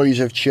joys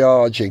of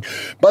charging.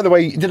 By the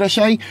way, did I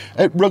say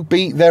at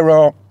Rugby there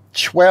are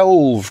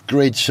 12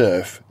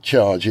 GridSurf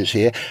chargers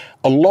here,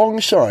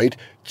 alongside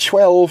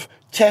 12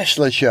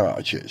 Tesla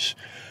chargers.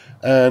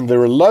 And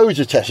there are loads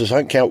of Teslas.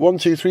 I can count 1,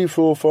 2, 3,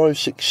 4, 5,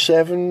 6,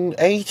 7,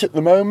 8 at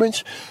the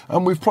moment.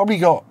 And we've probably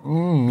got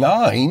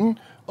 9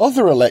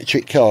 other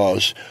electric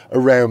cars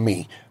around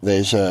me.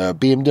 There's a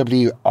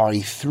BMW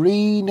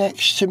i3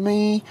 next to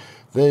me.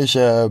 There's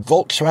a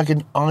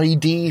Volkswagen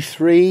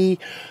ID3.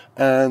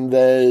 And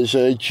there's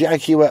a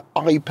Jaguar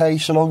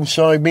I-Pace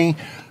alongside me.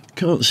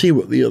 Can't see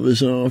what the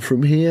others are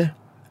from here.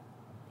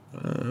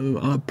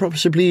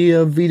 Possibly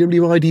a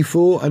VW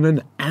ID4 and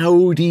an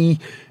Audi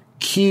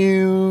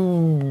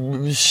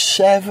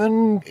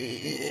Q7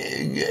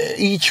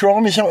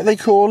 e-tron, is that what they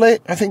call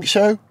it? I think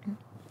so.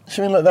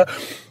 Something like that.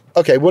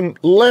 Okay, one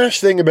last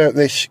thing about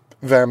this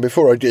van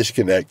before I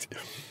disconnect.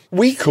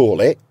 We call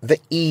it the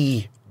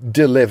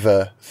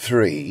E-Deliver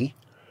 3,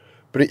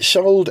 but it's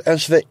sold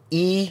as the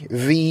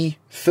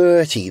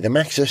EV30, the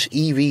Maxus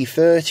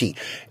EV30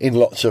 in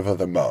lots of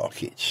other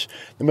markets.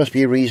 There must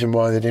be a reason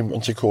why they didn't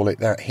want to call it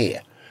that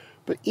here.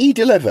 But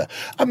E-Deliver,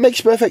 that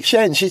makes perfect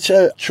sense. It's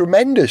a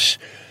tremendous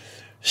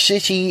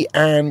city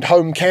and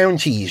home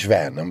counties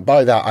van. And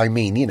by that I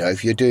mean,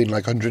 if you're doing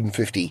like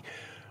 150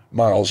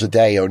 miles a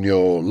day on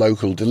your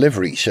local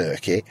delivery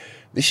circuit,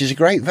 this is a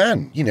great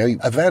van.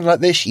 A van like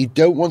this, you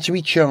don't want to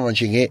be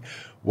charging it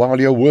while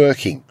you're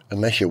working,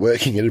 unless you're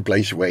working in a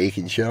place where you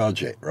can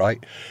charge it,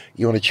 right?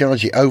 You want to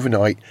charge it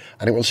overnight,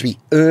 and it wants to be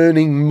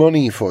earning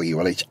money for you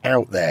while it's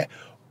out there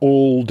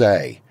all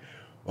day.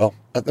 Well,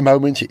 at the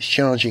moment, it's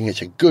charging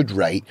at a good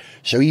rate,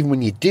 so even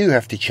when you do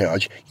have to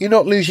charge, you're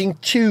not losing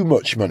too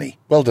much money.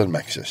 Well done,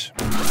 Maxus.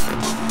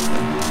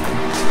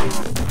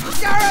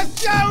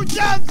 Gareth Jones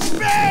on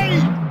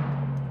speed!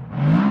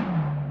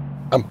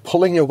 I'm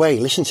pulling away.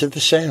 Listen to the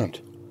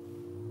sound.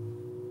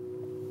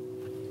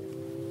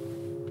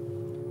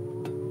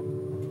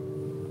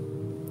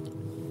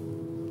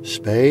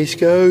 Space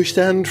Ghost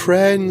and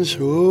friends.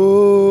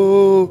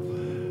 Oh,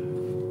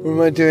 what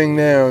am I doing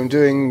now? I'm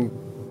doing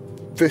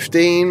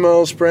 15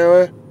 miles per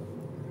hour.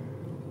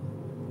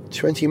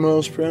 20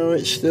 miles per hour.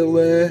 It's still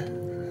there.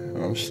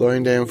 I'm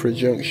slowing down for a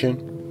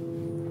junction.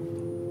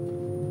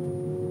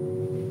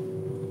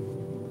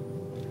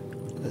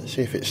 Let's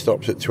see if it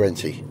stops at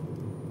 20.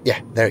 Yeah,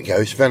 there it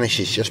goes.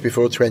 Vanishes just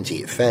before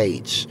 20. It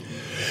fades.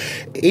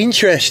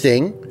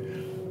 Interesting.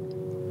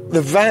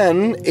 The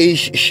van is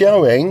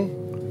showing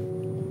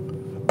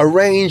a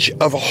range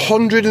of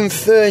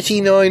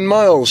 139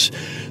 miles.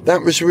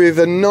 That was with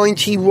a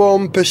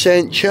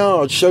 91%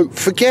 charge. So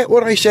forget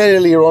what I said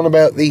earlier on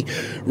about the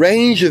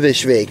range of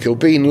this vehicle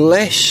being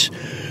less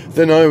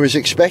than I was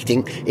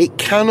expecting. It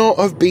cannot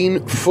have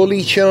been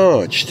fully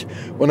charged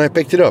when I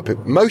picked it up.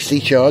 It mostly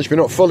charged, but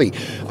not fully.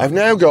 I've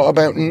now got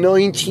about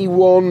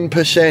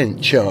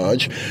 91%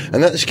 charge,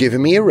 and that's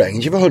given me a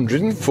range of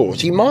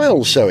 140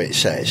 miles, so it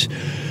says.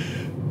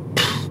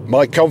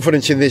 My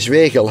confidence in this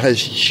vehicle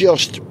has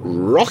just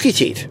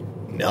rocketed.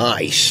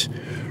 Nice.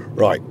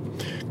 Right,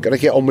 got to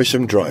get on with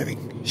some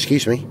driving.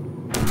 Excuse me.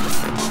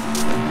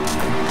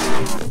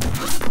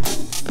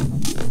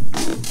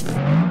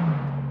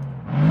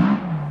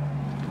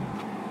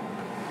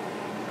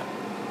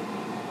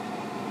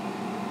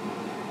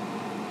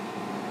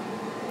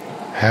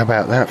 How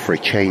about that for a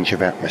change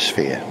of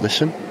atmosphere?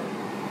 Listen.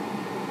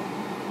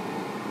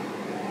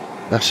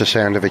 That's the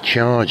sound of a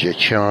charger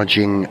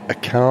charging a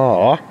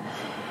car.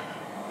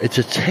 It's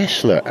a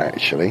Tesla,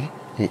 actually.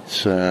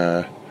 It's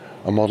a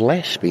Model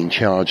S being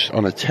charged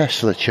on a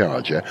Tesla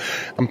charger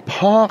and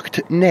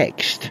parked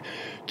next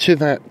to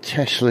that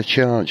Tesla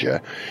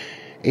charger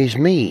is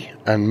me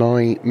and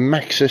my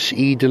Maxus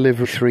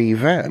eDelivery 3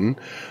 van,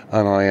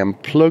 and I am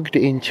plugged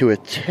into a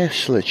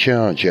Tesla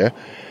charger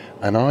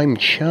and I'm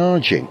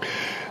charging.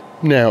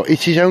 Now,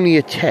 it is only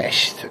a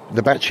test.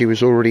 The battery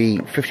was already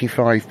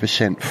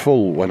 55%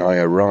 full when I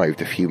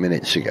arrived a few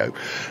minutes ago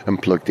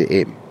and plugged it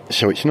in.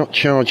 So it's not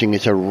charging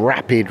at a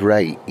rapid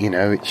rate,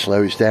 it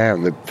slows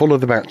down. The fuller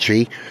the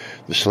battery,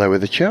 the slower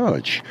the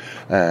charge.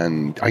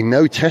 And I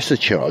know Tesla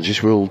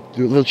chargers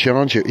they'll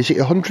charge it. Is it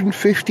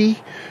 150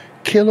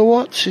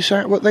 kilowatts? Is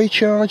that what they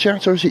charge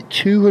at? Or is it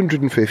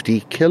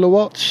 250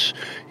 kilowatts?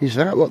 Is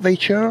that what they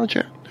charge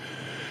at?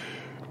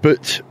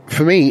 But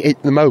for me,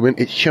 at the moment,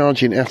 it's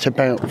charging at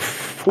about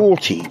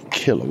 40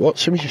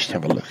 kilowatts. Let me just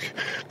have a look,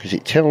 because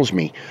it tells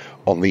me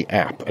on the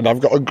app. And I've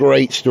got a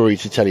great story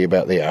to tell you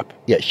about the app.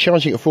 Yeah, it's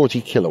charging at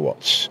 40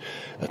 kilowatts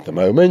at the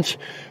moment,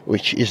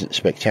 which isn't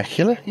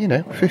spectacular.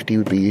 50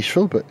 would be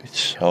useful, but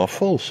it's half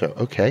full, so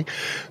okay.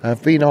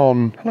 I've been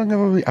on, how long have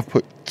I? I've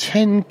put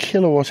 10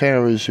 kilowatt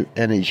hours of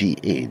energy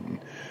in.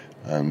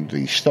 And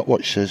the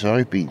stopwatch says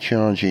I've been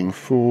charging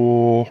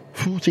for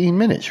 14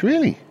 minutes.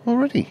 Really?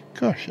 Already?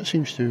 Gosh, that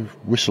seems to have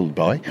whistled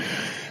by.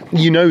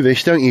 You know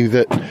this, don't you,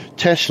 that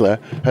Tesla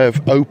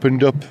have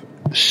opened up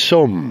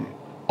some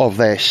of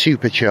their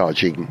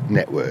supercharging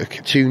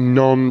network to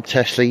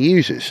non-Tesla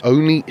users,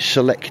 only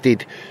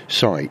selected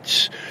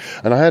sites.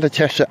 And I had a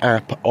Tesla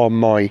app on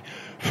my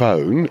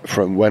phone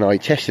from when I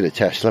tested a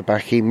Tesla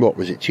back in,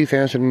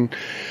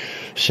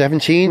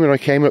 2017, when I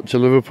came up to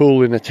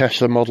Liverpool in a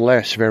Tesla Model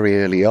S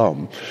very early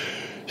on.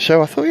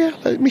 So I thought, yeah,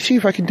 let me see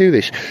if I can do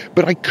this.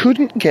 But I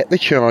couldn't get the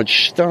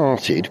charge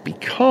started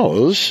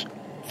because,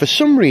 for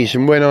some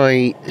reason, when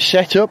I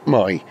set up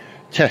my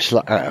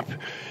Tesla app,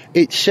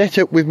 it's set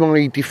up with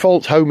my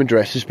default home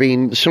address as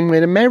being somewhere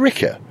in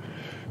America,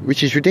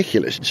 which is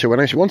ridiculous. So when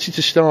I wanted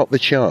to start the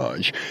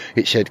charge,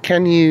 it said,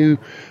 can you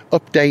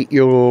update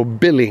your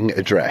billing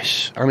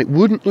address? And it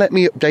wouldn't let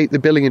me update the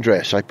billing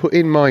address. I put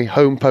in my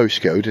home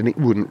postcode and it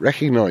wouldn't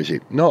recognise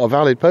it. Not a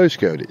valid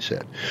postcode, it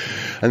said.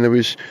 And there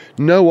was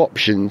no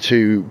option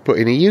to put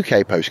in a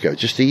UK postcode,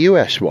 just a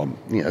US one,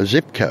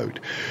 zip code.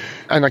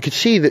 And I could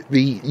see that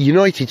the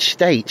United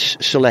States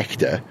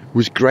selector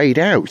was greyed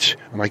out,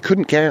 and I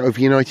couldn't get out of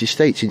the United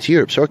States into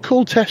Europe. So I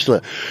called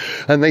Tesla,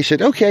 and they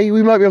said, okay,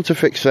 we might be able to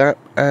fix that.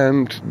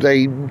 And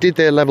they did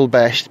their level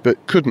best,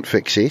 but couldn't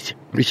fix it.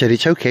 They said,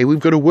 it's okay, we've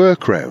got a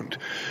workaround.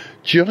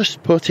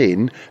 Just put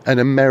in an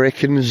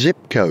American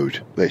zip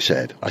code, they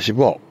said. I said,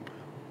 what?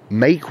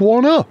 Make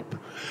one up?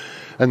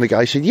 And the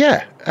guy said,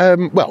 yeah,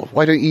 well,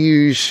 why don't you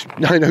use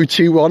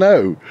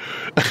 90210?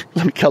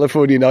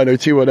 California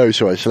 90210.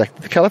 So I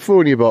selected the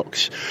California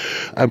box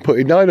and put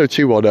in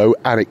 90210,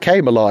 and it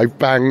came alive,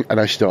 bang, and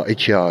I started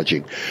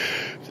charging.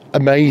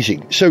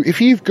 Amazing. So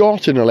if you've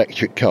got an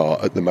electric car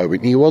at the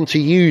moment and you want to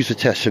use the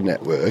Tesla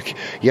network,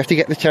 you have to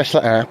get the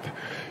Tesla app.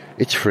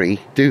 It's free,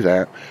 do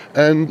that.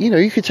 And,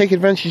 you can take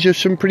advantage of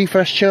some pretty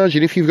fast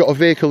charging if you've got a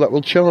vehicle that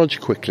will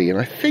charge quickly. And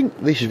I think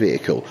this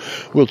vehicle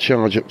will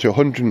charge up to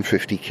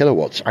 150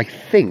 kilowatts. I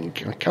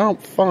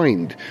can't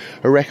find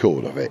a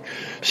record of it.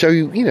 So,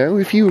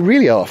 if you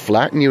really are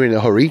flat and you're in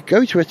a hurry,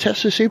 go to a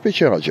Tesla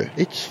supercharger.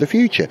 It's the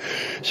future.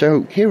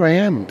 So here I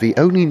am, the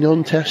only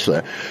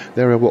non-Tesla.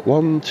 There are,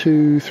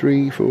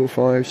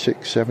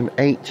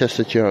 8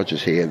 Tesla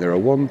chargers here. There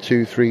are 4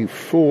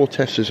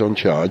 Teslas on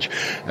charge,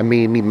 and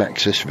me and my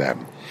Maxus van.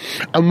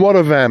 And what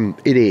a van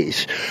it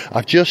is.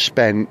 I've just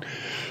spent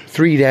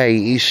 3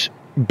 days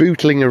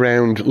bootling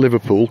around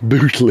Liverpool.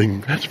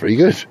 Bootling, that's pretty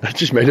good. I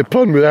just made a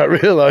pun without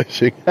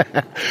realising.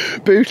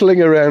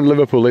 Bootling around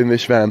Liverpool in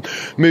this van,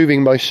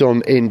 moving my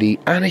son Indy,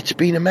 and it's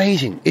been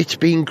amazing. It's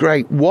been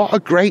great. What a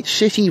great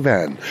city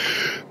van.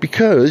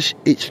 Because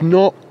it's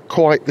not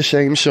quite the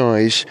same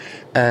size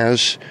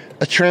as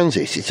a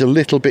Transit. It's a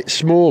little bit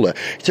smaller.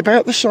 It's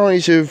about the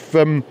size of,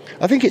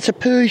 I think it's a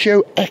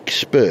Peugeot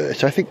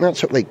Expert. I think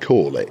that's what they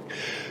call it.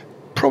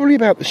 Probably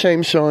about the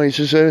same size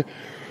as a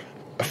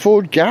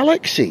Ford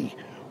Galaxy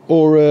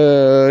or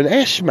an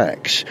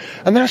S-Max.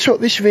 And that's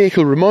what this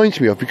vehicle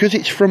reminds me of, because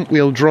it's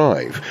front-wheel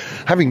drive.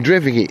 Having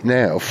driven it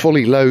now,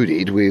 fully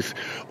loaded with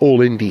all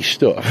indie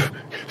stuff.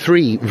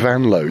 3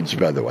 van loads,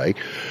 by the way.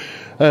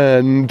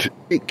 And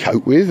it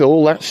cope with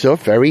all that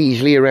stuff very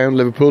easily around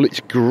Liverpool. It's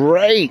a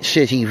great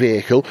city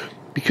vehicle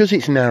because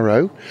it's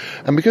narrow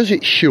and because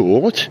it's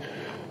short.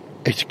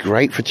 It's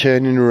great for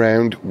turning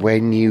around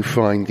when you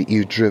find that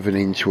you've driven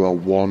into a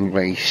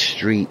one-way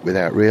street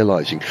without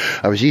realising.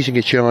 I was using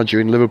a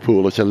charger in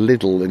Liverpool at a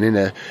Lidl, an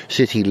inner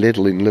city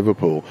Lidl in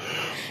Liverpool.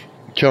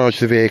 Charged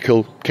the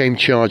vehicle, came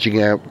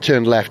charging out,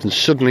 turned left and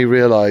suddenly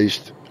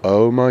realised,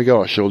 oh my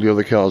gosh, all the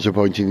other cars are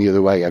pointing the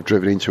other way. I've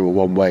driven into a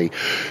one-way.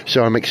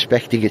 So I'm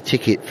expecting a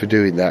ticket for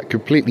doing that.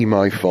 Completely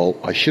my fault.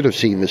 I should have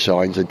seen the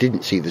signs. I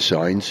didn't see the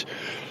signs.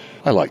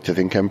 I like to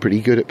think I'm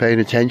pretty good at paying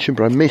attention,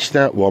 but I missed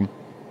that one.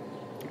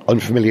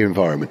 Unfamiliar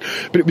environment.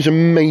 But it was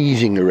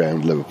amazing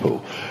around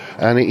Liverpool.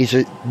 And it is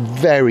a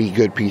very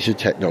good piece of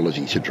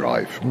technology to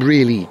drive.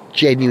 Really,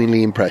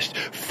 genuinely impressed.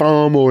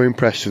 Far more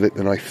impressed with it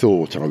than I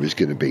thought I was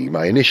going to be.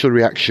 My initial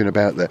reaction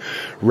about the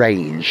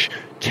range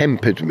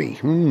tempered me.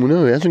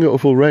 No, it hasn't got a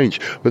full range.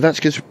 But that's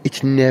because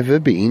it's never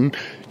been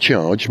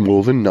charged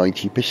more than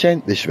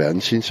 90%, this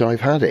van, since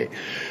I've had it.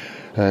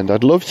 And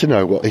I'd love to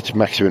know what its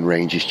maximum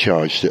range is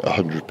charged at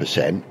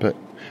 100%, but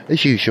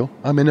as usual,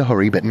 I'm in a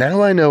hurry. But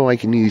now I know I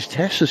can use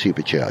Tesla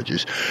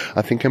superchargers,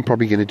 I think I'm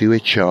probably going to do a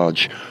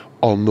charge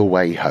on the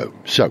way home.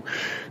 So,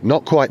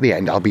 not quite the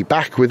end. I'll be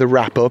back with a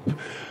wrap-up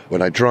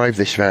when I drive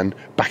this van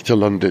back to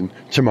London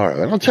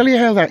tomorrow. And I'll tell you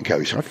how that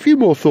goes. A few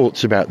more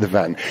thoughts about the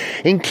van,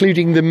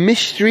 including the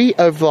mystery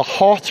of the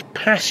hot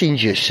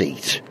passenger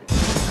seat.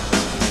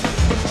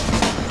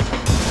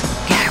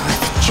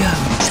 Gareth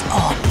Jones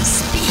on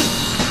speed.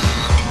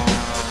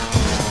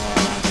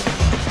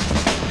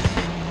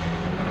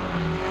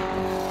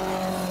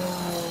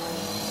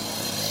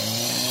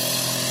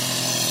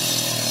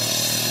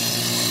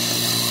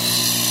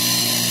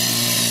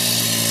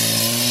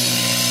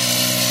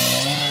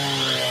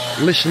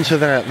 Listen to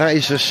that. That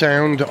is the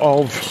sound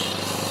of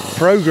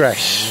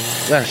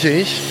progress, that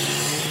is.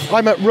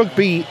 I'm at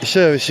Rugby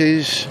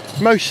Services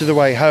most of the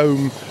way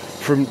home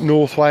from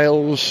North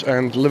Wales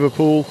and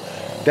Liverpool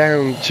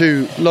down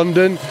to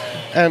London,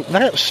 and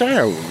that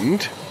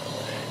sound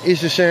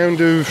is the sound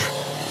of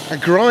a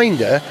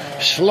grinder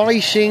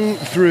slicing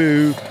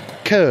through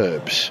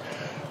curbs,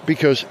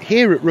 because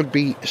here at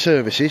Rugby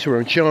Services, where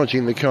I'm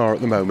charging the car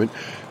at the moment,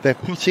 they're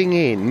putting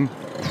in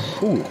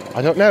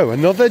I don't know,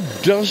 another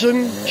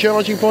dozen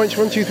charging points.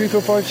 1, 2, 3,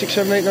 4, 5, 6,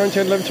 7, 8, 9,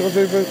 10, 11, 12,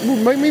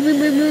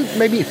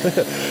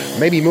 13,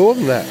 maybe more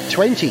than that,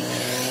 20.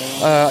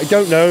 I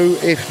don't know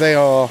if they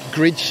are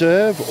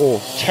GridServe or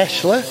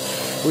Tesla,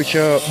 which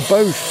are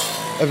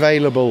both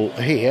available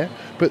here,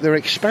 but they're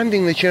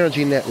expanding the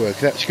charging network.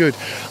 That's good.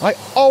 I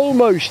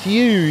almost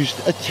used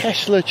a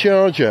Tesla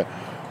charger.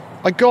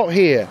 I got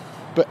here,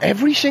 but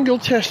every single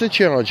Tesla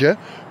charger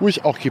was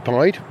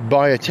occupied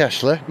by a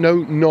Tesla, no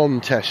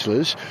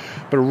non-Teslas,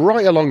 but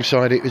right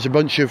alongside it was a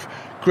bunch of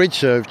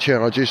GridServe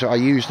chargers I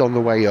used on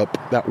the way up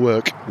that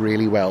work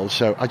really well.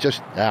 So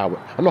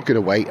I'm not going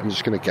to wait, I'm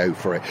just going to go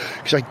for it,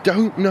 because I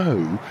don't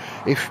know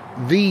if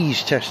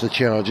these Tesla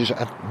chargers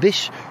at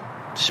this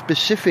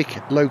specific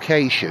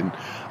location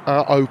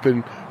are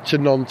open to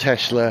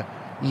non-Tesla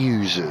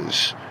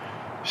users.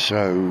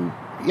 So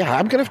yeah,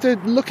 I'm going to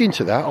have to look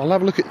into that. I'll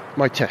have a look at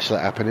my Tesla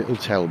app and it'll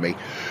tell me.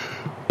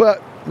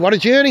 But what a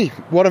journey,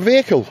 what a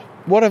vehicle,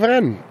 what a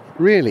van,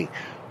 really.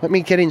 Let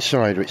me get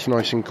inside where it's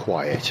nice and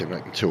quiet and I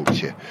can talk to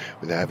you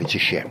without having to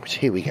shout.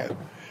 Here we go.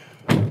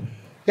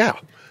 Yeah.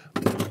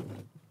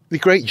 The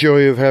great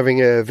joy of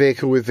having a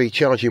vehicle with the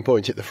charging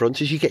point at the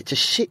front is you get to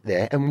sit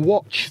there and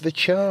watch the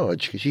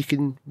charge, because you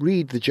can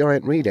read the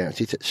giant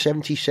readout. It's at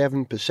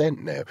 77%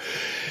 now.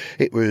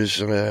 It was,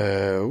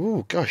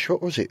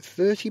 what was it,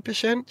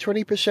 30%,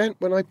 20%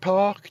 when I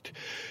parked?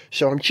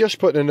 So I'm just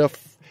putting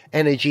enough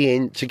energy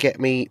in to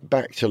get me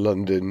back to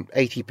London.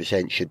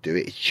 80% should do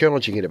it. It's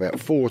charging at about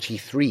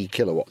 43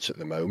 kilowatts at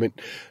the moment.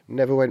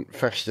 Never went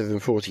faster than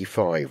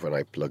 45 when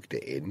I plugged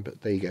it in, but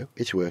there you go,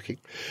 it's working.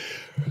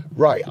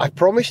 Right, I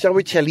promised I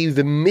would tell you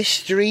the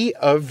mystery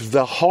of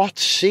the hot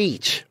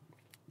seat.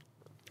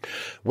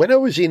 When I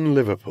was in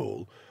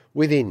Liverpool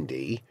with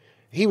Indy,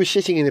 he was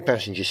sitting in the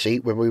passenger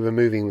seat when we were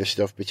moving the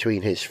stuff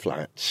between his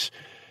flats,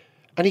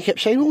 and he kept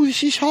saying, "Oh,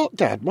 this is hot,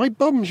 Dad. My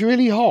bum's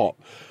really hot.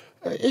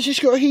 Has this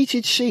got a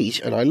heated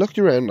seat?" And I looked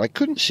around and I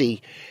couldn't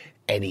see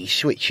any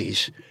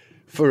switches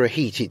for a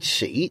heated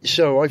seat,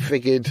 so I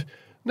figured,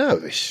 no,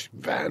 this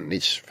van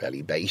is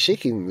fairly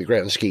basic in the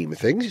grand scheme of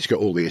things. It's got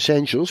all the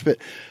essentials, but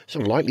it's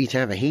unlikely to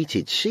have a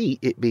heated seat,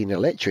 it being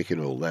electric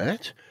and all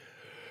that.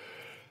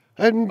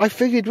 And I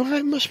figured, well,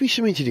 it must be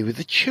something to do with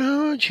the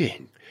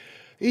charging.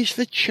 Is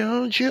the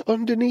charger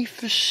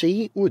underneath the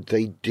seat? Would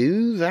they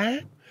do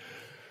that?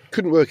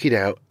 Couldn't work it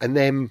out. And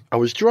then I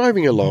was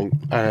driving along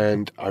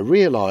and I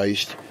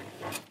realised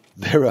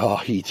there are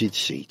heated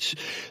seats.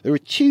 There are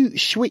 2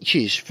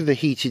 switches for the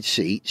heated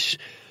seats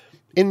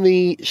in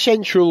the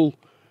central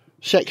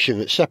section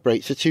that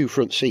separates the 2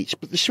 front seats,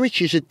 but the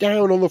switches are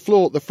down on the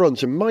floor at the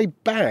front, and my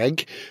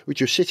bag,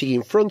 which was sitting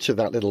in front of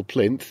that little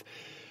plinth,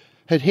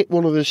 had hit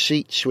one of the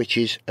seat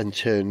switches and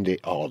turned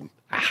it on.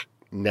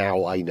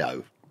 Now I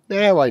know.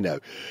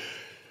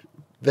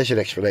 There's an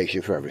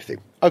explanation for everything.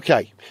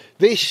 Okay,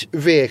 this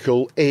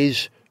vehicle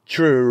is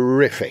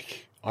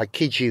terrific. I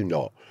kid you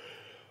not.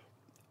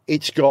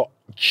 It's got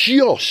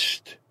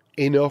just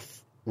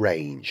enough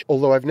range.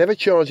 Although I've never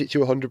charged it to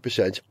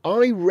 100%,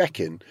 I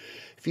reckon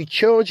if you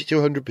charge it to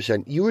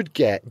 100%, you would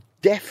get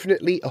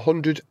definitely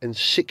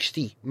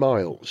 160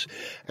 miles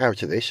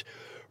out of this.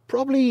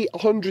 Probably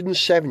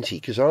 170,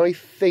 because I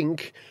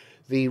think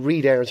the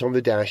readout on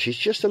the dash is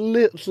just a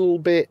little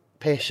bit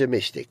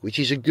pessimistic, which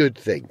is a good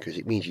thing, because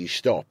it means you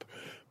stop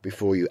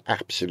before you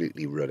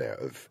absolutely run out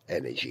of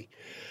energy.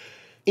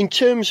 In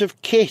terms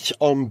of kit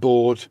on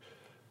board,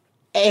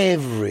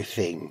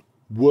 everything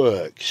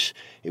works.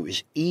 It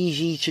was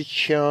easy to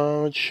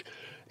charge.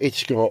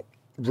 It's got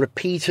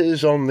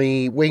repeaters on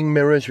the wing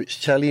mirrors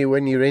which tell you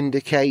when you're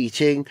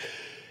indicating.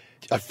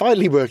 I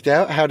finally worked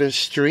out how to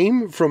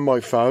stream from my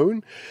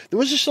phone. There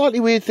was a slightly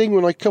weird thing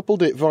when I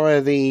coupled it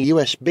via the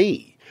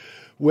USB,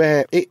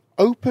 where it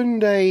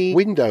opened a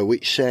window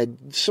which said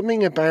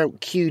something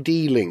about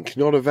QD link,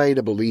 not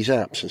available, these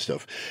apps and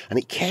stuff. And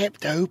it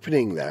kept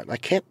opening that. I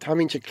kept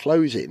having to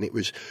close it, and it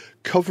was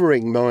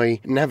covering my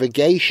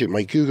navigation,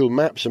 my Google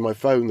Maps on my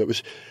phone. That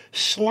was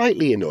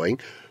slightly annoying.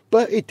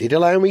 But it did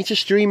allow me to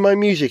stream my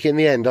music in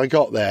the end. I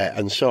got there,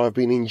 and so I've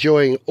been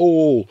enjoying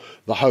all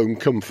the home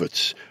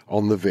comforts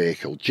on the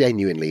vehicle,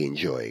 genuinely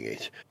enjoying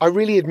it. I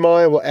really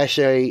admire what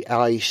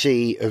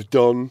SAIC have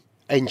done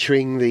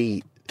entering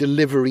the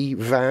delivery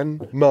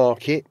van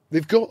market.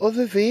 They've got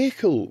other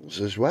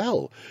vehicles as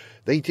well.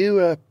 They do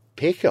a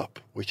pickup,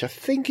 which I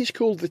think is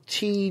called the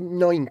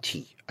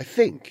T90, I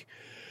think.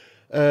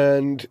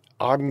 And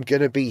I'm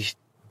going to be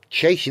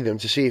chasing them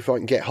to see if I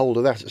can get hold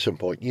of that at some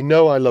point. You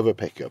know I love a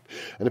pickup,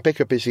 and a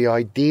pickup is the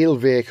ideal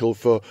vehicle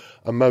for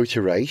a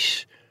motor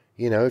race,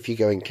 you know, if you're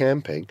going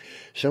camping.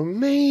 So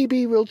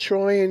maybe we'll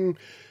try and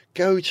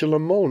go to Le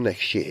Mans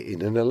next year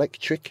in an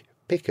electric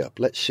pickup.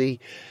 Let's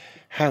see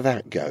how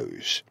that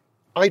goes.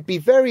 I'd be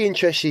very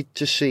interested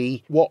to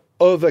see what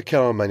other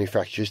car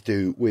manufacturers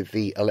do with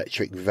the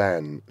electric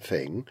van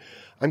thing.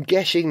 I'm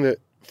guessing that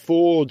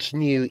Ford's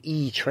new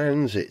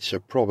e-transits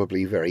are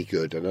probably very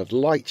good, and I'd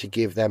like to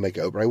give them a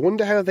go, but I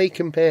wonder how they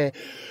compare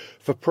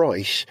for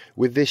price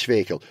with this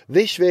vehicle.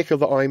 This vehicle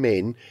that I'm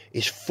in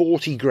is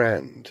 40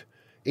 grand,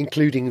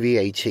 including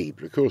VAT,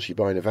 but of course you're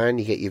buying a van,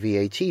 you get your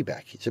VAT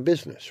back. It's a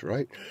business,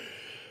 right?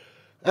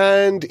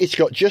 And it's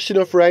got just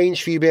enough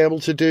range for you to be able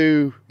to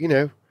do, you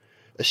know,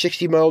 a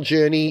 60-mile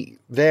journey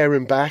there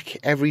and back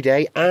every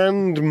day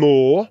and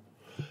more,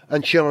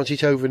 and charge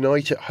it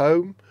overnight at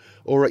home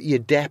or at your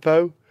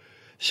depot.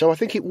 So I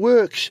think it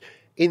works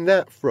in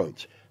that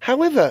front.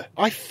 However,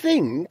 I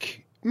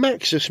think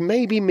Maxus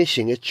may be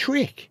missing a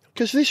trick,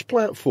 because this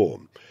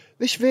platform,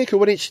 this vehicle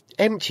when it's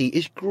empty,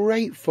 is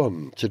great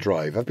fun to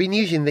drive. I've been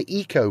using the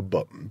Eco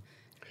button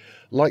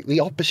like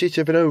the opposite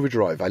of an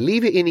overdrive. I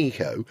leave it in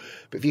Eco,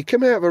 but if you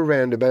come out of a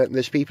roundabout and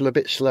there's people a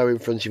bit slow in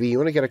front of you, you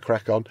want to get a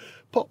crack on,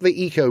 pop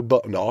the Eco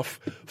button off,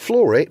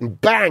 floor it, and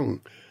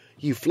bang,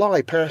 you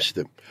fly past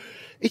them.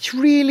 It's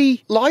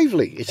really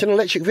lively. It's an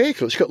electric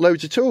vehicle. It's got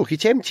loads of torque.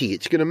 It's empty.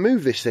 It's going to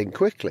move this thing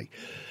quickly.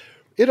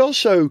 It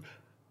also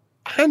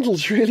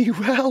handles really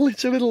well.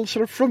 It's a little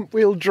sort of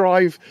front-wheel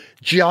drive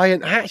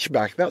giant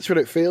hatchback. That's what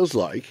it feels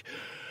like.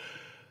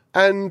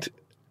 And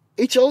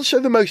it's also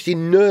the most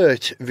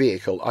inert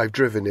vehicle I've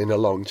driven in a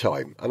long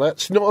time. And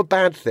that's not a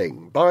bad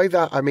thing. By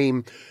that, I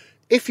mean,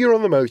 if you're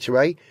on the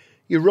motorway,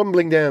 you're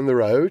rumbling down the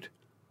road,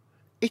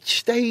 it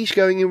stays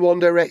going in one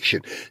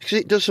direction because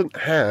it doesn't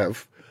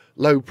have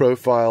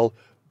low-profile,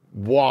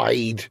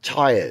 wide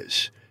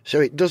tyres.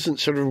 So it doesn't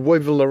sort of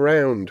wivel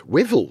around.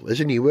 Wivel, there's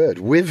a new word.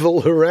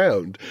 Wivel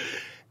around.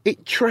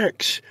 It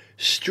tracks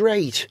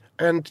straight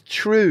and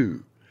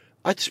true.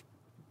 That's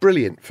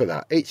brilliant for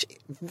that. It's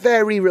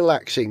very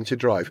relaxing to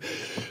drive.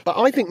 But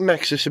I think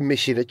Maxus are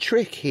missing a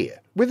trick here.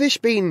 With this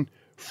being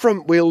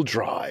front-wheel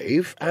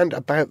drive and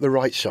about the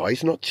right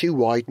size, not too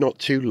wide, not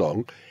too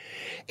long,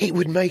 it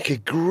would make a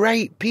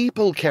great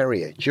people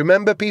carrier. Do you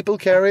remember people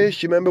carriers?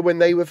 Do you remember when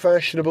they were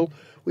fashionable?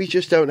 We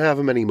just don't have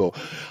them anymore.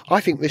 I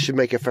think this would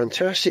make a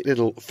fantastic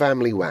little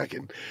family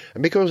wagon.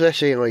 And because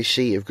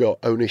SAIC have got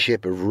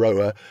ownership of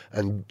Rower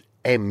and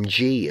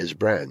MG as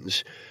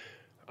brands,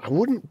 I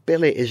wouldn't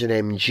bill it as an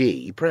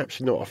MG,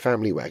 perhaps not a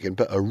family wagon,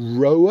 but a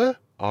Rower,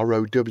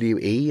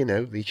 R-O-W-E, you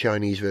know, the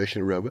Chinese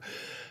version of Rower.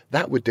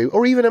 That would do.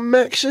 Or even a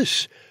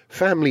Maxus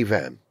family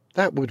van.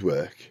 That would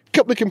work.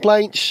 Couple of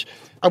complaints.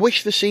 I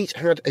wish the seat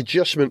had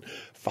adjustment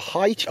for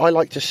height. I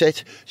like to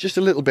sit just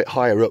a little bit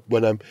higher up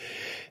when I'm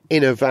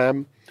in a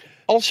van.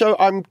 Also,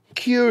 I'm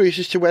curious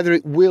as to whether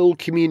it will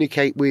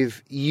communicate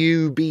with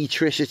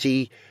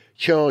Ubitricity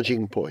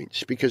charging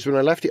points, because when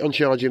I left it on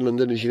charge in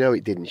London, as you know,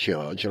 it didn't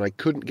charge, and I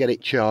couldn't get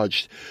it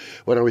charged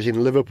when I was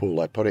in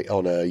Liverpool. I put it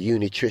on a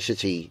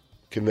Unitricity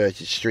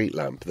converted street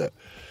lamp that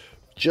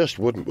just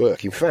wouldn't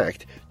work. In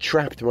fact,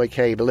 trapped my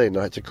cable in.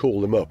 I had to call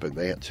them up and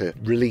they had to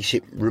release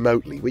it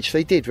remotely, which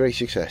they did very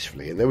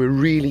successfully, and they were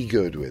really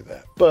good with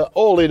that. But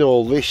all in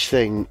all, this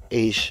thing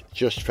is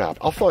just fab.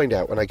 I'll find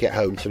out when I get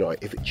home tonight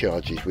if it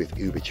charges with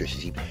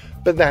Ubitricity.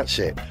 But that's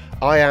it.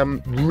 I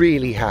am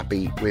really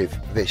happy with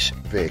this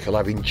vehicle.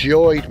 I've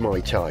enjoyed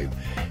my time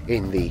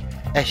in the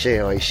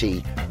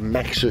SAIC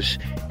Maxus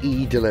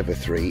E-Deliver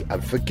 3,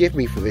 and forgive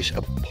me for this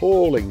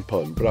appalling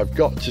pun, but I've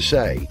got to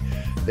say,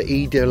 the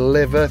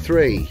E-Deliver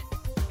 3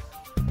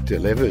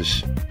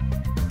 delivers,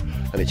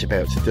 and it's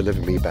about to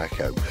deliver me back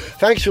home.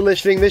 Thanks for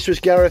listening. This was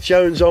Gareth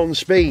Jones on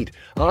Speed.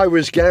 I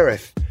was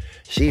Gareth.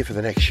 See you for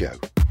the next show.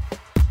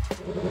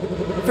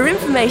 For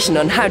information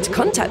on how to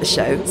contact the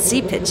show,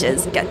 see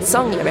pictures, get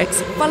song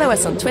lyrics, follow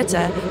us on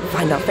Twitter,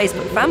 find our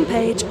Facebook fan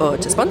page, or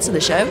to sponsor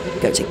the show,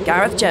 go to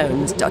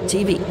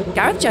garethjones.tv.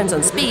 Gareth Jones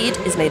on Speed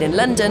is made in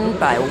London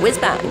by Whiz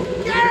Bang.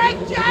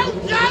 Gareth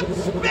Jones on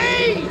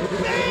Speed!